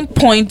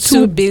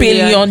 $9.2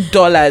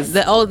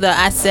 billion. All the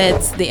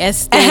assets, the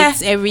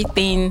estates,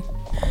 everything.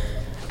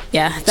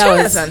 Yeah,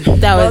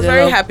 that was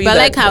very happy. But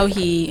like how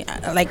he,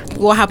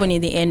 what happened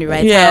in the end,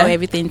 right? Yeah. How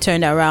everything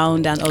turned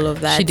around and all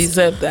of that. She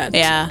deserved that.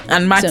 Yeah.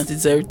 And Max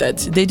deserved that.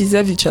 They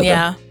deserve each other.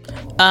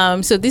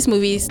 Yeah. So this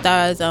movie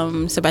stars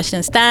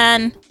Sebastian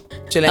Stan,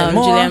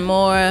 Julianne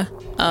Moore.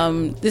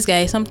 This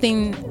guy,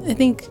 something, I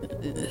think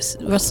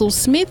Russell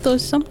Smith or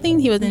something.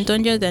 He was in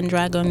Dungeons and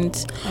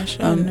Dragons.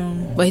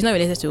 But he's not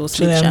related to Will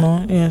Smith. Julianne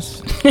Moore,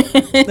 yes.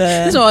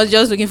 This one was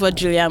just looking for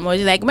Julianne Moore.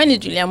 She's like, when is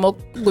Julianne Moore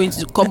going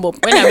to come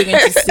up? When are we going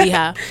to see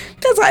her?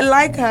 Because I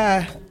like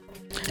her.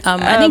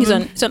 I think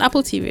it's on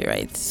Apple TV,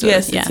 right? So,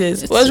 yes, it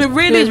is. It was a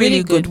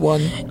really good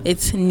one.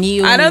 It's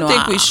new. I don't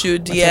think we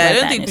should. I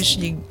don't think we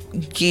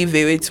should give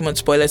away too much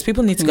spoilers.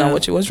 People need to go and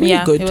watch it. It was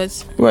really good. It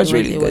was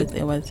really good.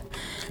 It was.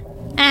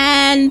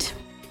 And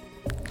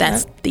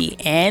that's the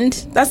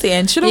end. That's the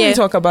end. Shouldn't we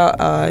talk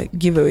about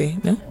giveaway?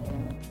 No.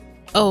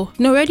 Oh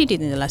no, we already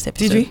did in the last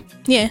episode. Did we?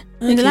 Yeah,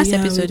 in the last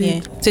episode.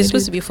 Yeah. So it's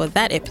supposed to be for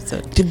that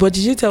episode. But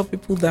did you tell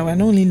people that we're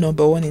not only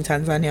number 1 in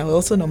Tanzania, we're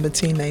also number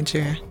 2 in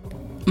Nigeria?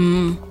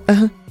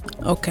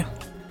 Okay.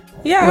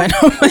 Yeah. We're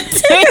number 2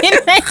 in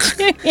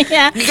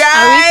Nigeria.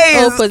 Guys,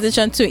 are we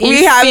position 2 in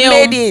we have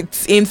made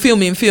it in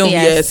film.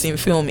 Yes, in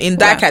film. In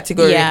that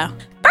category. Yeah.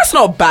 That's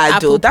not bad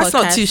Apple though. That's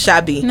not too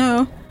shabby.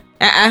 No.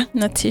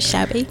 Not too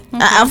shabby.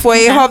 For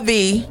a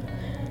hobby.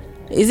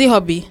 Is it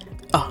hobby?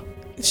 Oh.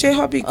 It's a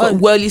hobby.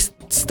 Well, it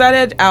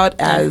started out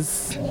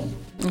as...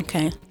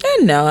 Okay.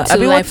 No.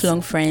 Two lifelong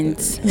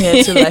friends.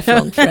 Yeah, 2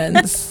 lifelong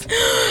friends.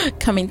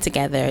 Coming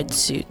together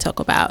to talk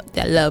about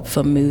their love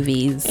for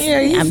movies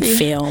and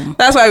film.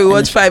 That's why we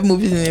watch 5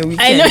 movies in a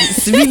weekend. I know.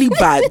 It's really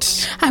bad.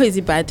 How is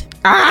it bad?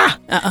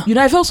 You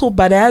know, I felt so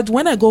bad.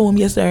 When I go home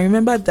yesterday, I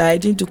remember that I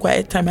didn't do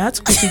quiet time. I had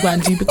to quickly go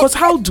and do it because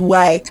how do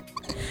I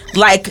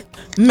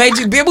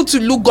be able to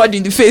look God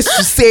in the face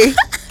to say,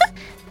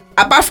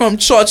 apart from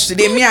church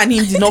today, me and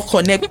him did not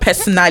connect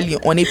personally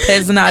on a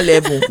personal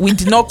level. We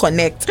did not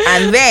connect.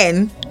 And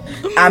then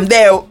I'm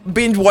there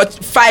binge watch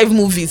 5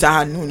 movies. No.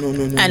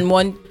 And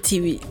one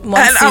season.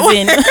 One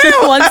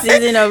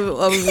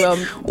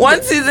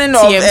season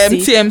of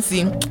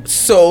TMC.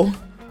 So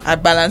I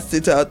balanced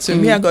it out. So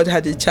me and God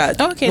had a chat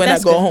when I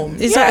got home.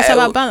 It's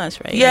about balance,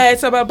 right? Yeah,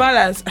 it's about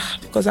balance.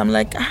 Because I'm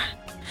like,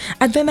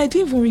 and then I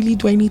didn't even really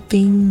do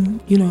anything,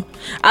 you know.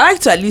 I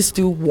like to at least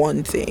do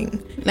one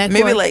thing.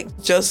 Maybe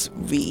just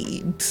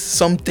read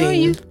something. No,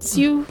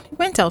 you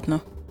went out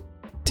now.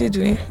 Did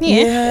we?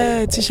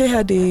 Yeah. Tisha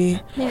had a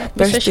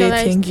birthday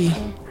thingy.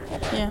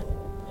 Yeah.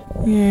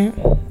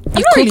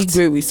 I'm not really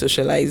great with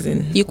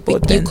socializing. You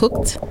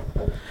cooked?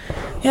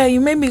 Yeah, you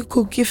made me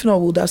cook. If not, I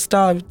would have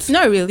starved.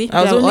 Not really.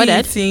 I was only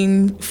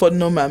eating for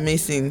normal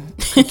missing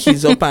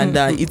cookies up and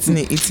down, eating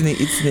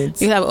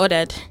it. You have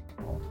ordered?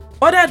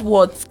 Ordered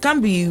what? Can't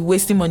be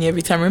wasting money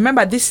every time.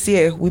 Remember, this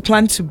year we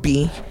plan to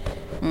be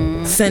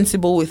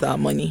sensible with our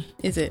money.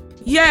 Is it?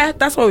 Yeah,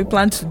 that's what we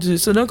plan to do.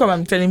 So don't come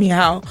and telling me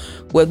how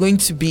we're going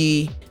to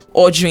be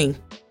ordering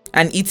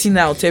and eating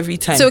out every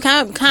time. So we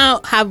can't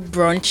have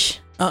brunch.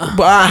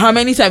 But how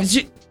many times?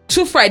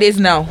 2 Fridays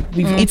now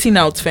we've eaten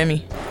out,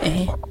 Femi.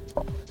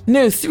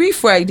 No, 3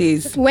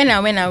 Fridays. When?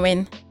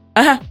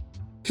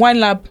 Wine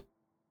lab.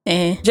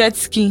 Jet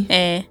ski.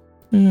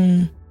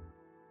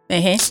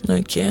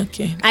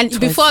 Okay. And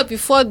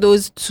before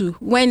those 2,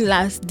 when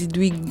last did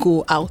we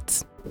go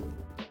out?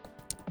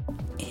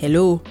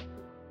 Hello.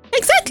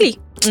 Exactly.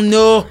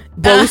 No,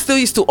 but we still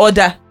used to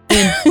order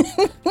in.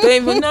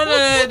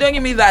 No, don't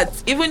give me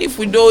that. Even if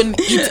we don't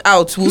eat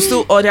out, we'll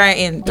still order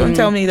in. Don't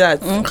tell me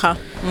that. Okay.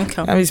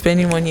 I'll be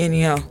spending money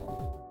anyhow.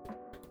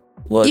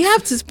 What? You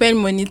have to spend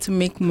money to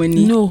make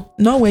money. No,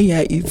 not when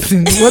you're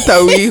eating. What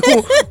are we?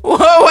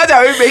 What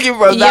are we making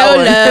from that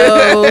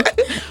one?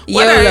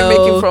 What are we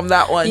making from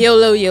that one?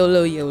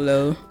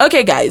 YOLO.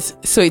 Okay, guys.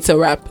 So it's a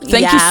wrap.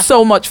 Thank you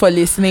so much for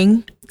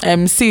listening.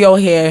 See you all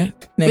here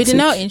next week. We did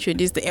not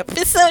introduce the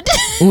episode.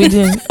 We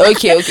didn't.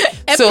 Okay. So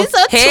episode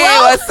 12. Hey,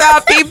 what's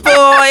up, people?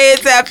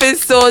 It's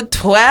episode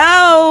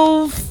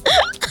 12.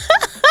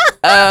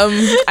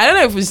 I don't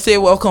know if we say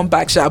welcome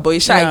back, Sha, but you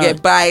shall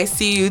get bye.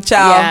 See you,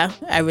 ciao. Yeah,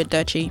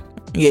 arrivederci.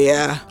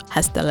 Yeah.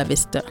 Hasta la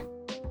vista,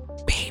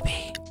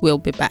 baby. We'll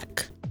be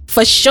back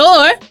for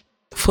sure.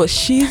 For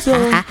Shizo.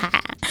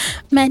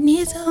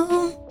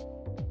 Manizo.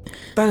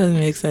 That doesn't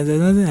make sense.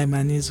 There's nothing like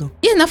Manizo.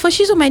 Yeah, not for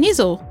Shizo,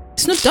 Manizo.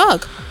 Snoop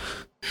Dogg.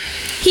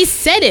 He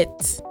said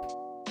it.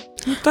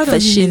 That for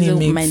Shizo,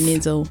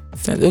 Manizo.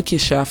 Okay,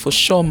 Sha, for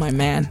sure, my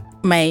man.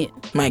 My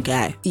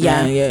guy.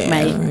 Yeah.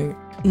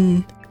 My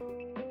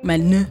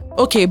Man.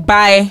 Okay,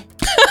 bye.